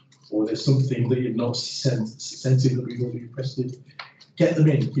application, or there's something that you've not sent in that we've already requested. Get them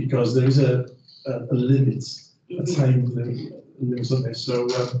in, because there is a limit, a time limit on this. So,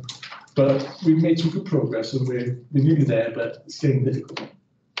 but we've made some good progress, and we're nearly there, but it's getting difficult.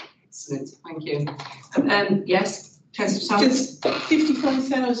 Excellent, thank you. Yes, Councillor Thomas? Just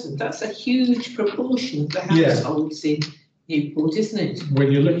 55,000, that's a huge proportion of the households in Newport, isn't it?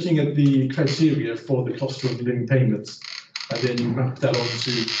 When you're looking at the criteria for the cost of living payments, and then you map that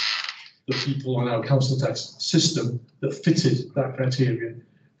onto the people on our council tax system that fitted that criteria,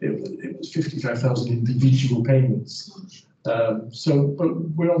 it was 55,000 individual payments. So, but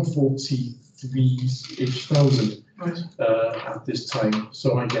we're on 43-ish thousand at this time.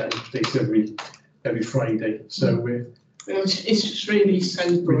 So I get updates every Friday. So we're. It's just really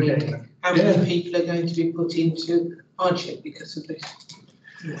sobering how many people are going to be put into hardship because of this.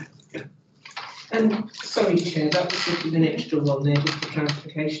 Yeah. And sorry, Chair, that was an extra one there, just for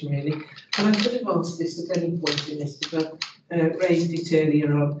clarification, really. And I could have asked this at any point in this, but raised it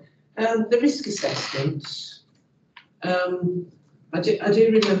earlier on. The risk assessments. I do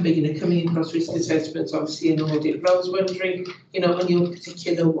remember, coming across risk assessments, obviously in audit, but I was wondering, on your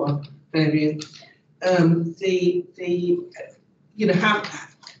particular one, Marion, how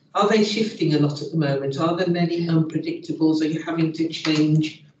are they shifting a lot at the moment? Are there many unpredictables? Are you having to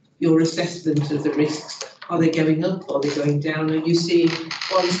change your assessment of the risks? Are they going up? Are they going down? Are you seeing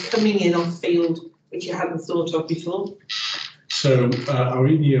ones coming in off field which you hadn't thought of before? So our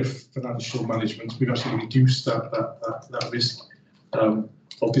in-year financial management, we've actually reduced that risk.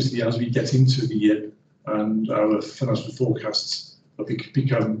 Obviously, as we get into the year and our financial forecasts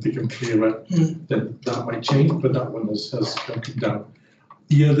become clearer, then that might change, but that one has come down.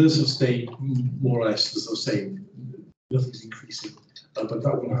 The others have stayed more or less the same. Nothing's increasing, but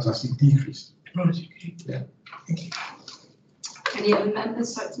that one has actually decreased. Right. Okay. Yeah. Thank you. Any other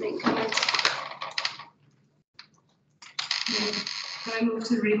members like to make comments? Can I move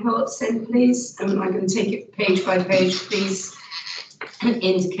to the reports then, please? I'm going to take it page by page. Please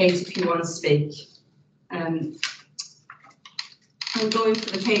indicate if you want to speak. I'm going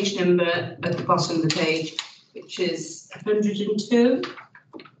for the page number at the bottom of the page, which is 102,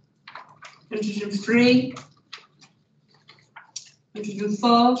 103,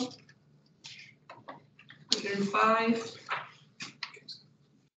 104, 105.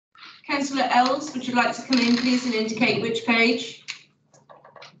 Councillor Ells, would you like to come in, please, and indicate which page?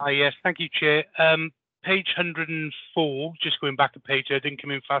 Yes, thank you, Chair. Page 104, just going back a page, I didn't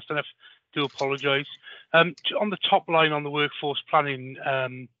come in fast enough, do apologise. On the top line on the workforce planning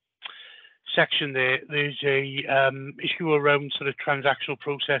section there's a issue around sort of transactional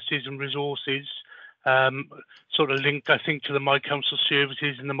processes and resources, sort of linked, I think, to the My Council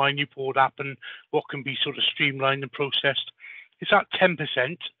services and the My Newport app and what can be sort of streamlined and processed. It's at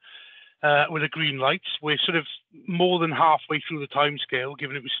 10%. With a green light. We're sort of more than halfway through the timescale,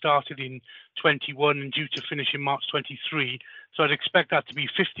 given it was started in 21 and due to finish in March 23. So I'd expect that to be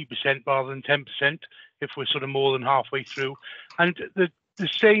 50% rather than 10% if we're sort of more than halfway through. And the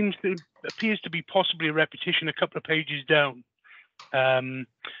same appears to be possibly a repetition a couple of pages down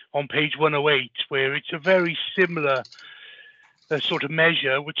on page 108, where it's a very similar sort of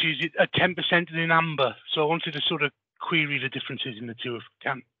measure, which is a 10% in amber. So I wanted to sort of query the differences in the two if we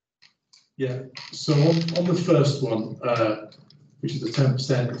can. Yeah, so on the first one, which is the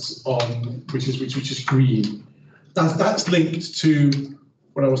 10% on which is green, that's linked to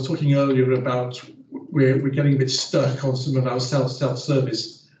what I was talking earlier about. We're getting a bit stuck on some of our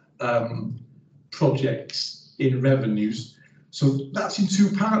self-service projects in revenues. So that's in two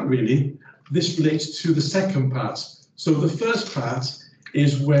parts really. This relates to the second part. So the first part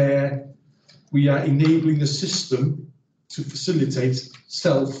is where we are enabling the system to facilitate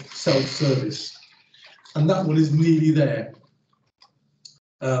self-service, and that one is nearly there,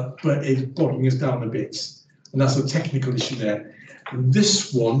 but it's bogging us down a bit, and that's a technical issue there. And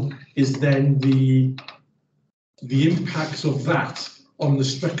this one is then the impacts of that on the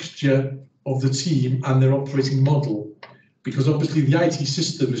structure of the team and their operating model, because obviously the IT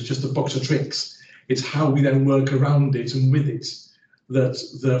system is just a box of tricks. It's how we then work around it and with it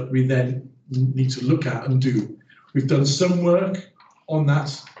that we then need to look at and do. We've done some work on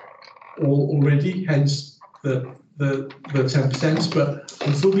that already, hence the 10%, but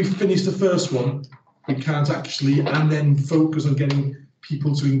until we finish the first one, we can't actually, and then focus on getting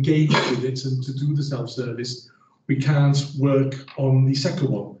people to engage with it and to do the self-service, we can't work on the second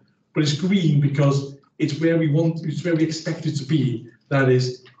one. But it's green because it's where we want, it's where we expect it to be. That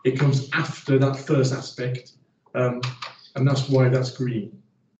is, it comes after that first aspect, and that's why that's green.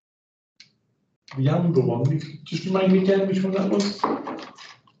 The amber one, just remind me again which one that was?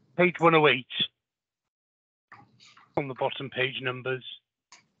 Page 108. On the bottom page numbers.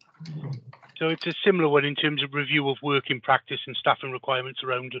 So it's a similar one in terms of review of working practice and staffing requirements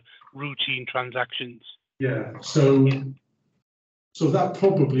around routine transactions. Yeah, so that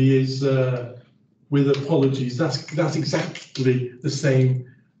probably is, with apologies, that's exactly the same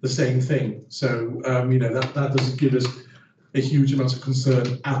thing. So you know, that doesn't give us a huge amount of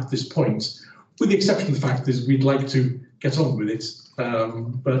concern at this point. With the exception of the fact is we'd like to get on with it,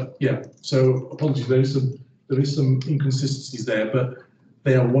 but yeah. So apologies, there is some inconsistencies there, but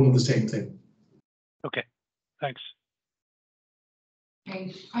they are one and the same thing. Okay, thanks.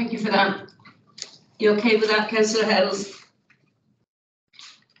 Okay, thank you for that. You okay with that, Councillor Hells?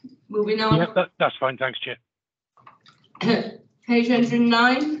 Moving on. Yeah, that's fine. Thanks, Chair. Page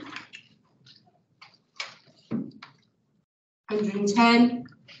 109, 110.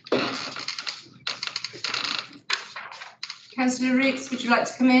 Councillor Riggs, would you like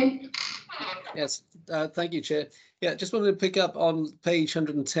to come in? Yes, thank you, Chair. Yeah, just wanted to pick up on page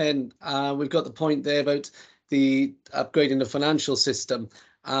 110. We've got the point there about the upgrading the financial system,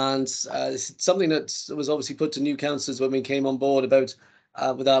 and it's something that was obviously put to new councillors when we came on board about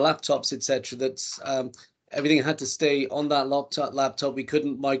with our laptops, etc. That everything had to stay on that laptop. We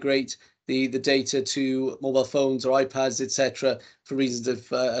couldn't migrate the data to mobile phones or iPads, etc., for reasons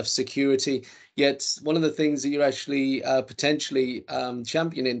of security. Yet one of the things that you're actually potentially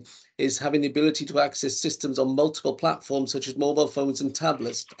championing is having the ability to access systems on multiple platforms, such as mobile phones and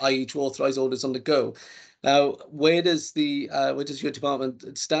tablets, i.e. to authorise orders on the go. Now, where does your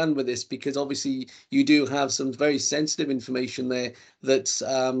department stand with this? Because obviously you do have some very sensitive information there that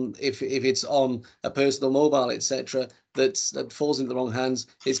if it's on a personal mobile, etc., that falls into the wrong hands,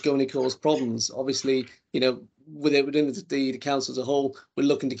 it's going to cause problems. Obviously, you know, within the council as a whole, we're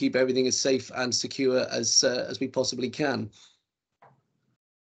looking to keep everything as safe and secure as we possibly can.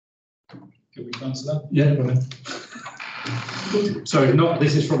 Can we answer that? Yeah, go ahead. So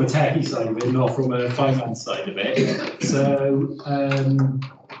this is from a techie side of it, not from a finance side of it. So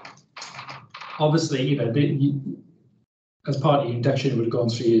obviously, as part of your induction, you would have gone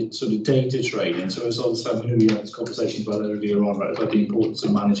through your sort of data training. So as also, we had this conversation about earlier on about the importance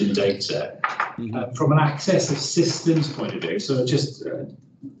of managing data. From an access of systems point of view, so just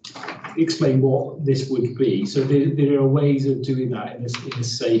explain what this would be. So there are ways of doing that in a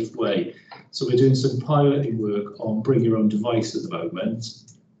safe way. So we're doing some piloting work on bring your own device at the moment.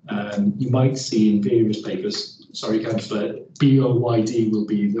 You might see in various papers, sorry, Councillor, BOYD will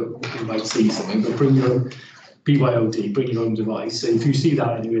be you might see something, but bring your own BYOD, bring your own device. So if you see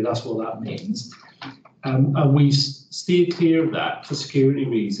that anyway, that's what that means. And we steered clear of that for security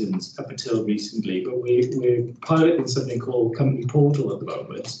reasons up until recently, but we're piloting something called Company Portal at the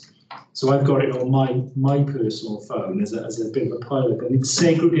moment. So I've got it on my personal phone as a bit of a pilot, and it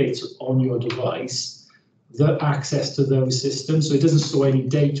segregates on your device the access to those systems. So it doesn't store any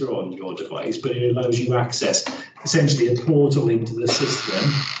data on your device, but it allows you access, essentially a portal into the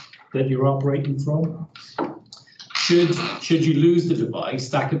system that you're operating from. Should you lose the device,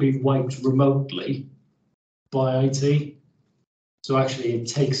 that could be wiped remotely by IT. So actually it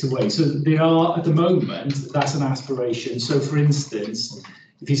takes away. So there are, at the moment, that's an aspiration. So for instance,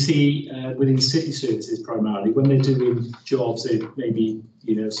 if you see within city services primarily, when they're doing jobs, they maybe,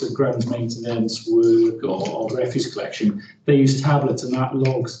 some grounds maintenance work or refuse collection, they use tablets, and that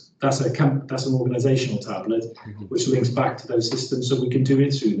logs, that's an organisational tablet, which links back to those systems, so we can do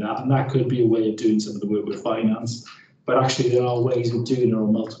it through that, and that could be a way of doing some of the work with finance. But actually there are ways of doing it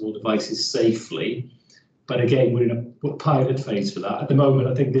on multiple devices safely. But again, we're in a pilot phase for that. At the moment,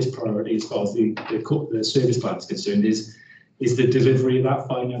 I think this priority, as far as the service plan is concerned, is the delivery of that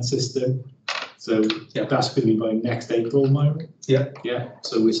finance system. So yeah, that's going to be by next April, Myra. Yeah.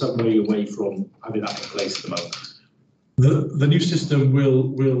 So we're some way away from having that in place at the moment. The new system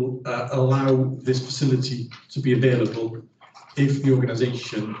will allow this facility to be available if the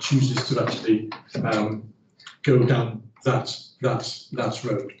organisation chooses to actually go down that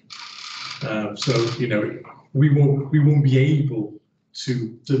road. So we won't be able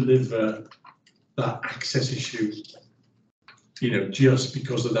to deliver that access issue, just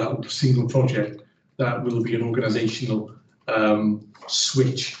because of that single project. That will be an organisational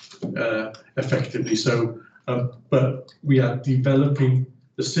switch effectively. So, but we are developing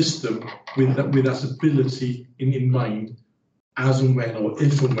the system with that ability in mind, as and when, or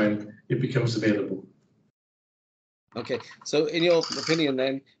if and when it becomes available. Okay, so in your opinion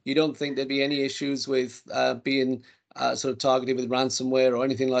then, you don't think there'd be any issues with being sort of targeted with ransomware or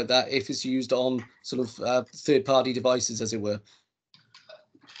anything like that if it's used on sort of third-party devices, as it were?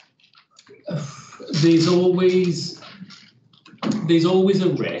 There's always a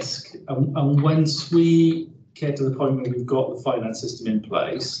risk, and once we get to the point where we've got the finance system in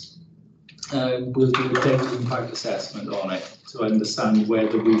place, we'll do a data impact assessment on it to understand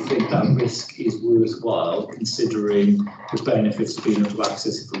whether we think that risk is worthwhile, considering the benefits of being able to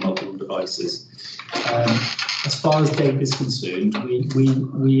access it from multiple devices. As far as data is concerned,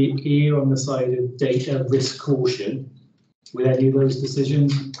 we err on the side of data risk caution with any of those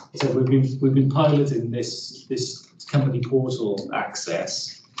decisions. So we've been piloting this company portal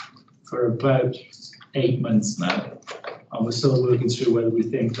access for about 8 months now, and we're still working through whether we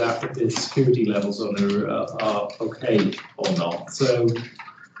think that the security levels on it are okay or not. So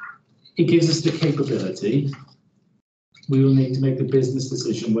it gives us the capability. We will need to make the business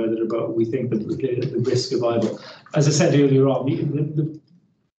decision whether we think that the risk of viable. As I said earlier on,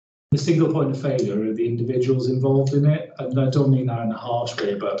 the single point of failure are the individuals involved in it, and I don't mean that in a harsh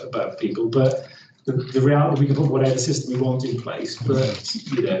way about people, but the reality, we can put whatever system we want in place, but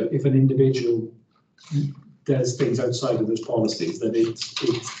if an individual does things outside of those policies, that it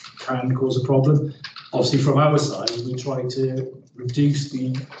can cause a problem. Obviously, from our side, we try to reduce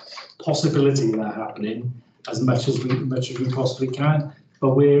the possibility of that happening as much as we possibly can.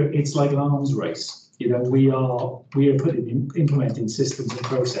 But it's like an arms race. We are implementing systems and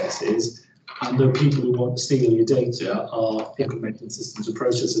processes, and the people who want to steal your data are implementing systems and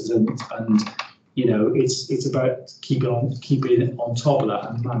processes, and it's about keeping on top of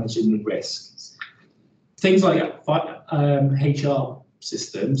that and managing the risks. Things like HR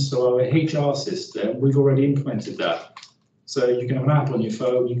systems. So our HR system, we've already implemented that. So you can have an app on your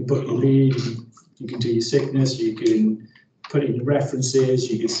phone, you can book your leave, you can do your sickness, you can put in your references,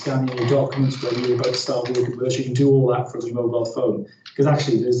 you can scan in your documents when you're about to start working with us, you can do all that from your mobile phone, because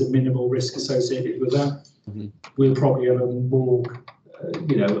actually there's a minimal risk associated with that. We'll probably have a more, a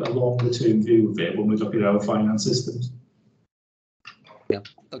longer term view of it when we're looking at our finance systems. Yeah,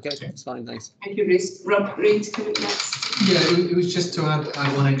 okay, that's fine, thanks. Thank you, Rhys. Rob Reid, coming next. Yeah, it was just to add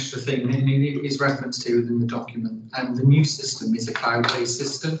one extra thing. It is referenced here within the document, and the new system is a cloud-based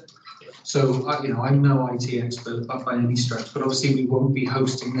system. So, I'm no IT expert by any stretch, but obviously we won't be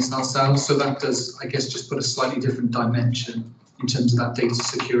hosting this ourselves. So that does, I guess, just put a slightly different dimension in terms of that data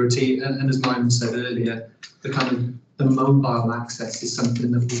security. And as Myron said earlier, the mobile access is something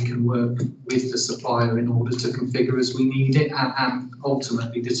that we can work with the supplier in order to configure as we need it and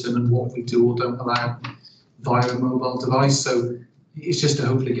ultimately determine what we do or don't allow via a mobile device. So it's just to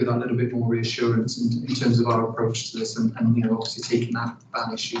hopefully give that a little bit more reassurance in terms of our approach to this and obviously taking that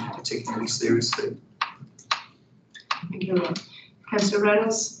issue particularly seriously. Thank you. Councillor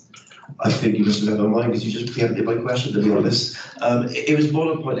Reynolds? I think you must have never mind because you just preempted my question, to be honest. It was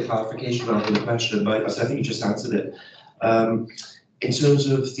more a point of clarification rather than a question, but I think you just answered it. In terms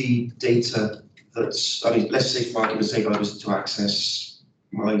of the data that's, let's say for argument's sake I was to access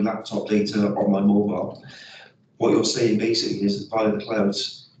my laptop data on my mobile, what you're saying basically is that via the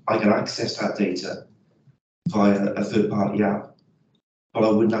clouds, I can access that data via a third-party app, but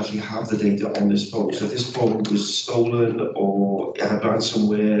I wouldn't actually have the data on this phone. So if this phone was stolen or it had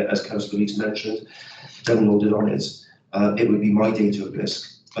ransomware, as Councillor Leeds mentioned, downloaded on it, it would be my data at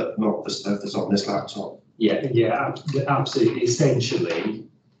risk, but not the stuff that's on this laptop. Yeah, absolutely. Essentially,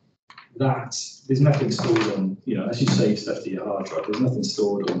 there's nothing stored on, as you save stuff to your hard drive, there's nothing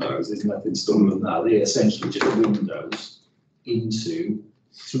stored on those, there's nothing stored on that. They're essentially just windows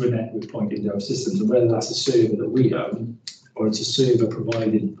through a network point into our systems, and whether that's a server that we own or it's a server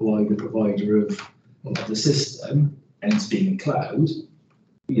provided by the provider of the system, and it's being cloud,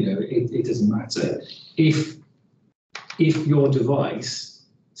 it doesn't matter. If your device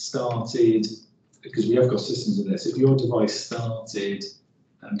started, because we have got systems in this, if your device started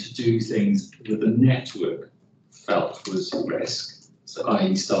to do things that the network felt was at risk, so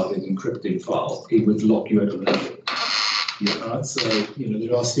i.e. started encrypting files, it would lock you out of the network. So,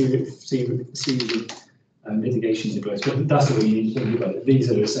 there are series of mitigations in place, but that's the way you need to think about it.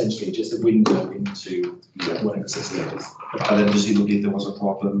 These are essentially just a window into whatever system it is. And then presumably if there was a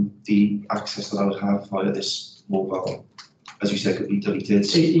problem, the access that I would have via this mobile, as you said, could be deleted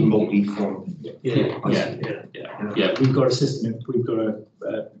remotely from. Yeah. We've got a system. We've got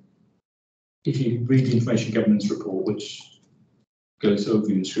if you read the Information Governance report, which goes over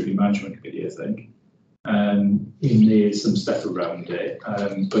the Scrutiny Management Committee, I think, in there's some stuff around it,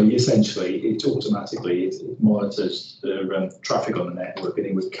 but essentially it automatically it monitors the traffic on the network and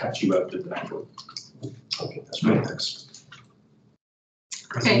it would catch you out of the network. Okay, that's great. Thanks.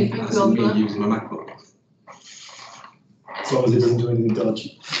 Okay, That's me using my MacBook. As long as it doesn't do anything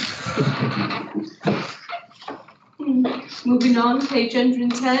dodgy. Moving on, page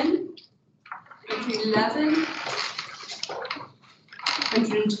 110, 111,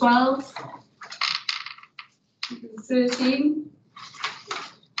 112, 113,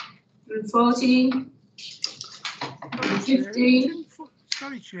 114, 115.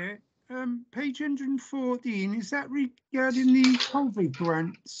 Sorry, Chair. Page 114, is that regarding the COVID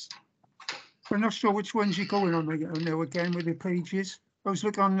grants? I'm not sure which ones you're going on now again with the pages. I was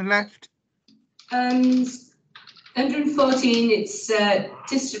looking on the left. 114, it's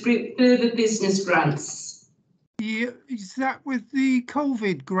distribute further business grants. Yeah, is that with the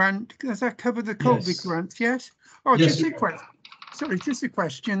COVID grant? Does that cover the COVID grant? Yes. Oh, Yes, just a question. Sorry, just a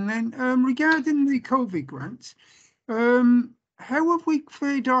question then. Regarding the COVID grants, how have we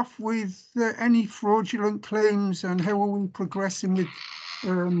cleared off with any fraudulent claims, and how are we progressing with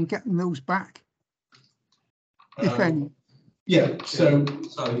getting those back, if any? Yeah, so...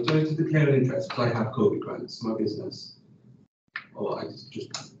 Sorry, do I need to declare an interest because I have COVID grants, my business? Or I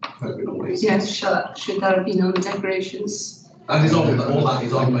just put it on basis? Yes, should that have been on the declarations? That is on, all that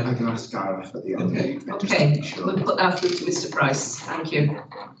is on. I can ask Gareth at the end. Okay, we'll put that through to Mr. Price. Thank you.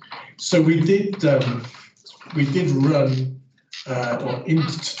 So we did run, or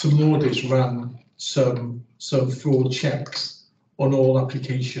into Laudis ran some fraud checks on all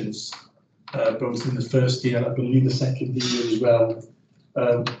applications, both in the first year, I believe the second year as well,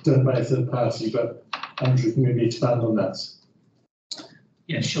 done by a third party. But Andrew can maybe expand on that.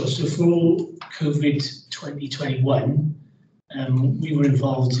 Yeah, sure. So for all COVID 2021, we were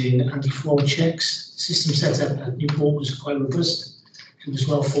involved in anti-fraud checks. The system set up at Newport was quite robust. It was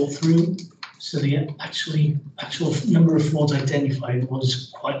well thought through. So the actual number of frauds identified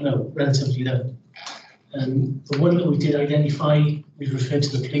was quite low, relatively low. The one that we did identify, we referred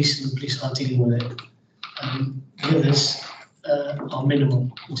to the police, and the police are dealing with it. The others are minimal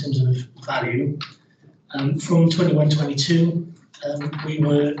in terms of value. From 21-22, we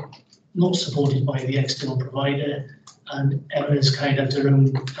were not supported by the external provider, and Emma's carried out her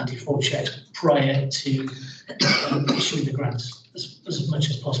own anti-fraud checks prior to issuing the grants as much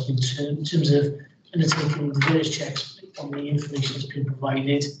as possible in terms of undertaking various checks on the information that's been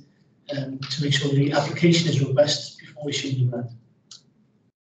provided, to make sure the application is robust before issuing the grant.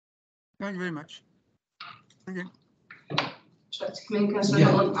 Thank you very much. Thank you.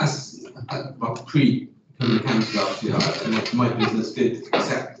 Yeah, as well, pre-becoming councillor last year, my business did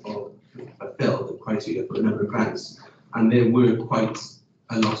accept or fulfil the criteria for a number of grants, and there were quite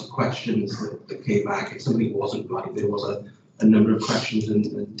a lot of questions that came back. If something wasn't right, there was a number of questions, and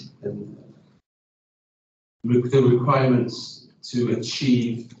the requirements to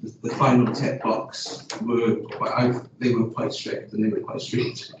achieve the final tick box were quite strict, and they were quite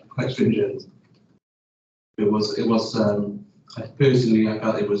stringent. It was. Personally, I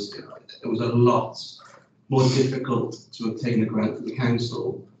felt it was a lot more difficult to obtain a grant from the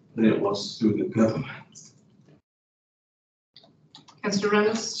council than it was through the government. Councillor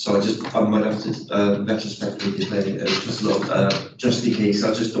Reynolds? So I might have to retrospectively declare just look, just in case,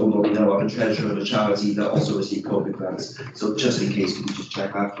 I just don't know, I'm a treasurer of a charity that also received COVID grants. So just in case, can you just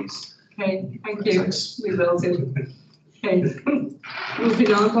check that, please? Okay, thank you. Thanks. We will do. Okay.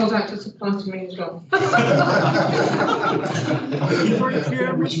 Moving on, called out to supply to me as well.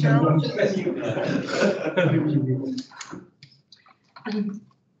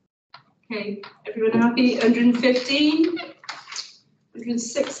 Okay, everyone happy? 115,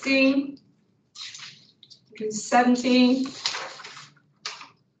 116, 117,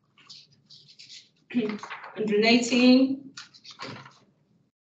 118,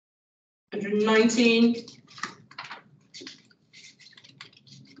 119,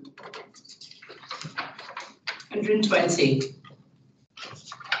 120.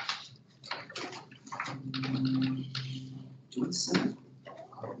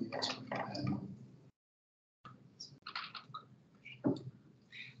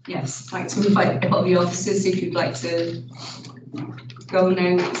 Yes, I'd like to invite all the officers if you'd like to go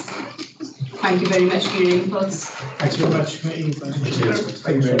now. Thank you very much for your inputs. Thanks very much. Thank you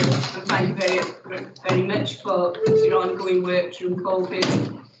very much. And thank you very much for your ongoing work during COVID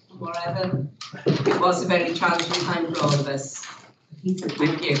and whatever. It was a very challenging time for all of us.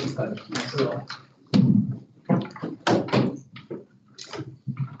 Thank you. Thanks a lot.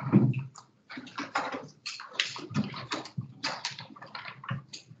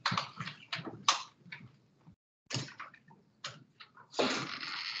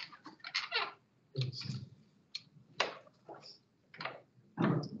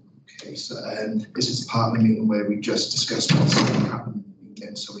 Okay, so this is part of the meeting where we just discussed what's going to happen in the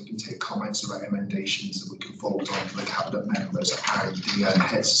meeting, so we can take comments and recommendations that we can forward on to the cabinet members and the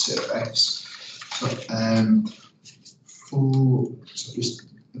heads of service. So, so just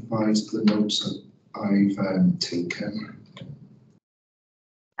advise the notes that I've taken.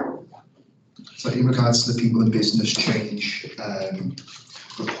 So in regards to the people and business change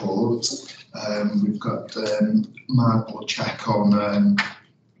report, we've got mark or check on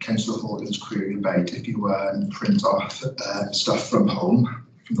Councillor Horton's query about if you print off stuff from home,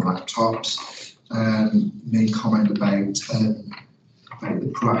 from the laptops. Made comment about the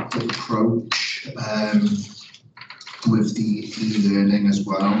proactive approach with the e-learning as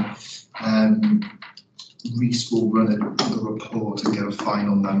well. Reese will run a report and get a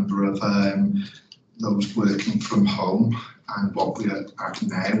final number of those working from home and what we are at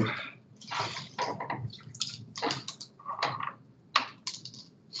now.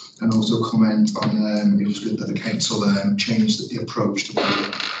 And also comment on, it was good that the council changed the approach to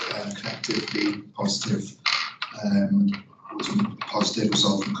connectivity, positive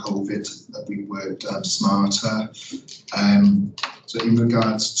result from COVID, that we worked smarter. So in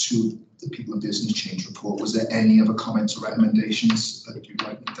regards to the people and business change report, was there any other comments or recommendations that you'd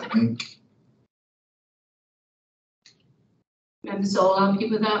like me to make? Members all happy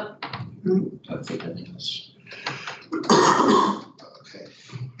with that? I think anything else.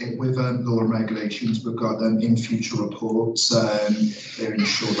 With law and regulations, we've got in future reports, they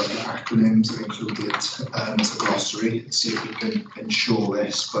ensure that the acronyms are included as a glossary, see if we can ensure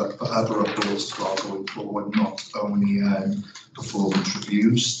this, but for other reports as well going forward, not only performance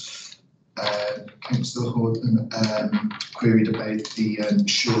reviews. Councillor Horton queried about the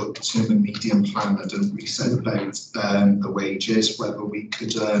short-term and medium plan that didn't reset about the wages, whether we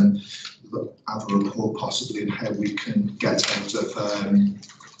could have a report possibly on how we can get out of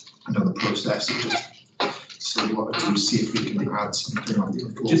another process. So what do we see if we can add something on the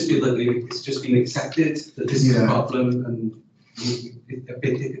report? Just feel like it's just been accepted that this is a problem and it's a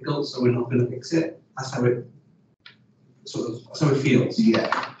bit difficult, so we're not going to fix it. That's how it that's how it feels.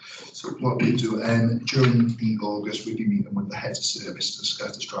 Yeah. So what we do during the August, we'll be meeting with the heads of service to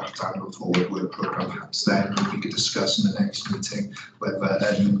discuss the draft annual forward work programme. Perhaps then we could discuss in the next meeting whether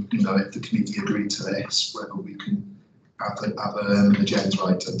if the committee agreed to this, whether we can have an agenda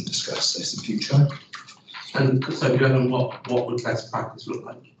item to discuss this in future. And so, Joanne, what would best practice look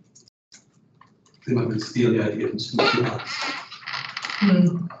like? They might steal the idea and smooth it out.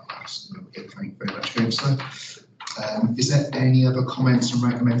 Okay, thank you very much, Councillor. Is there any other comments and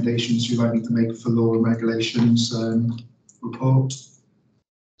recommendations you'd like me to make for law and regulations report?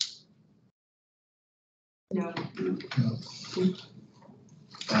 No.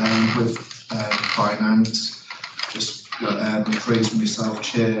 With finance, just praising myself,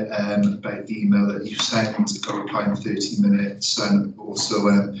 Chair, about the email that you sent to go reply in 30 minutes, and also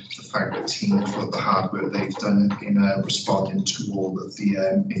the fact that team for the hard work they've done in responding to all of the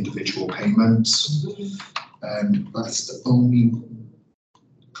individual payments. That's the only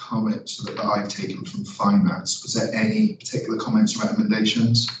comment that I've taken from finance. Was there any particular comments or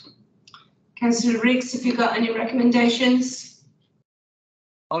recommendations? Councillor Riggs, have you got any recommendations?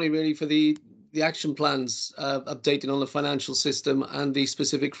 Only really for the action plans, updating on the financial system and the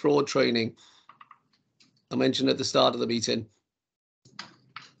specific fraud training I mentioned at the start of the meeting.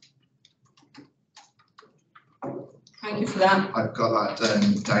 Thank you for that. I've got that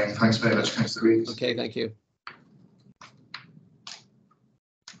down. Thanks very much, Councillor Riggs. Okay, thank you.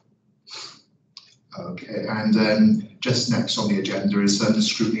 Okay, and just next on the agenda is the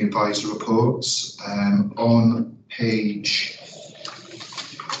scrutiny advisor reports. On page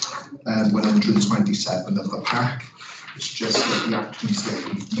 127 of the pack, it's just the actions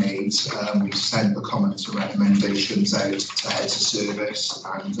that we've made. We've sent the comments and recommendations out to heads of service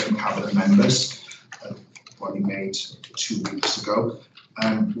and cabinet members. What we made 2 weeks ago. We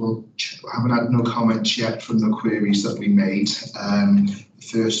haven't had no comments yet from the queries that we made.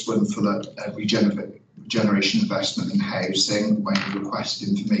 First one for the regeneration investment in housing, when we requested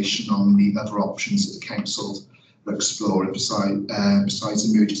information on the other options that the council are exploring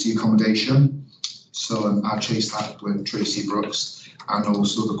besides emergency accommodation. So I chased that with Tracy Brooks, and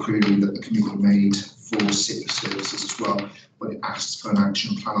also the query that the community made for city services as well, when it asked for an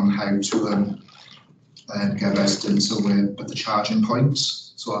action plan on how to get residents aware of the charging points.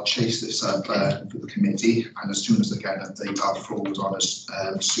 So I'll chase this up for the committee, and as soon as I get an update, I'll forward on as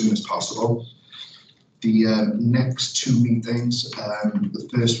soon as possible. The next two meetings, the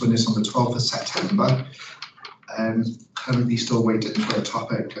first one is on the 12th of September. Currently still waiting for a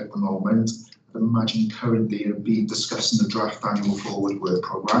topic at the moment. I imagine currently it'll be discussing the draft annual forward work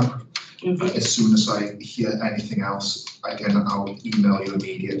programme. As soon as I hear anything else, again, I'll email you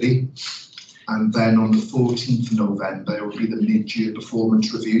immediately. And then on the 14th of November, it will be the mid-year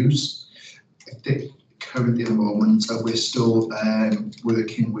performance reviews. I think currently at the moment, we're still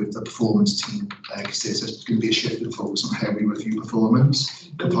working with the performance team, because there's going to be a shift in focus on how we review performance,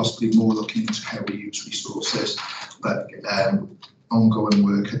 and possibly more looking into how we use resources. But ongoing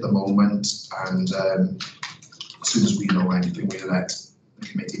work at the moment, and as soon as we know anything, we'll let the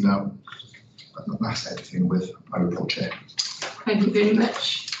committee know. But that's everything with my report, Chair. Thank you very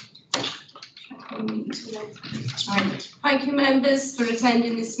much. Right. Thank you, members, for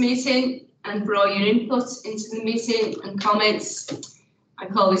attending this meeting and for all your input into the meeting and comments. I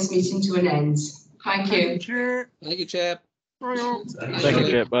call this meeting to an end. Thank you. Chair. Thank you, Chair. Bye. Thank you,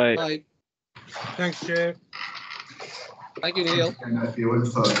 Chair. Bye. Bye. Thanks, Chair. Thank you, Neil.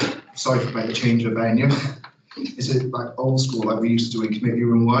 Sorry about the change of venue. Is it like old school like we used to do in committee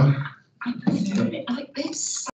room 1? I prefer it like this.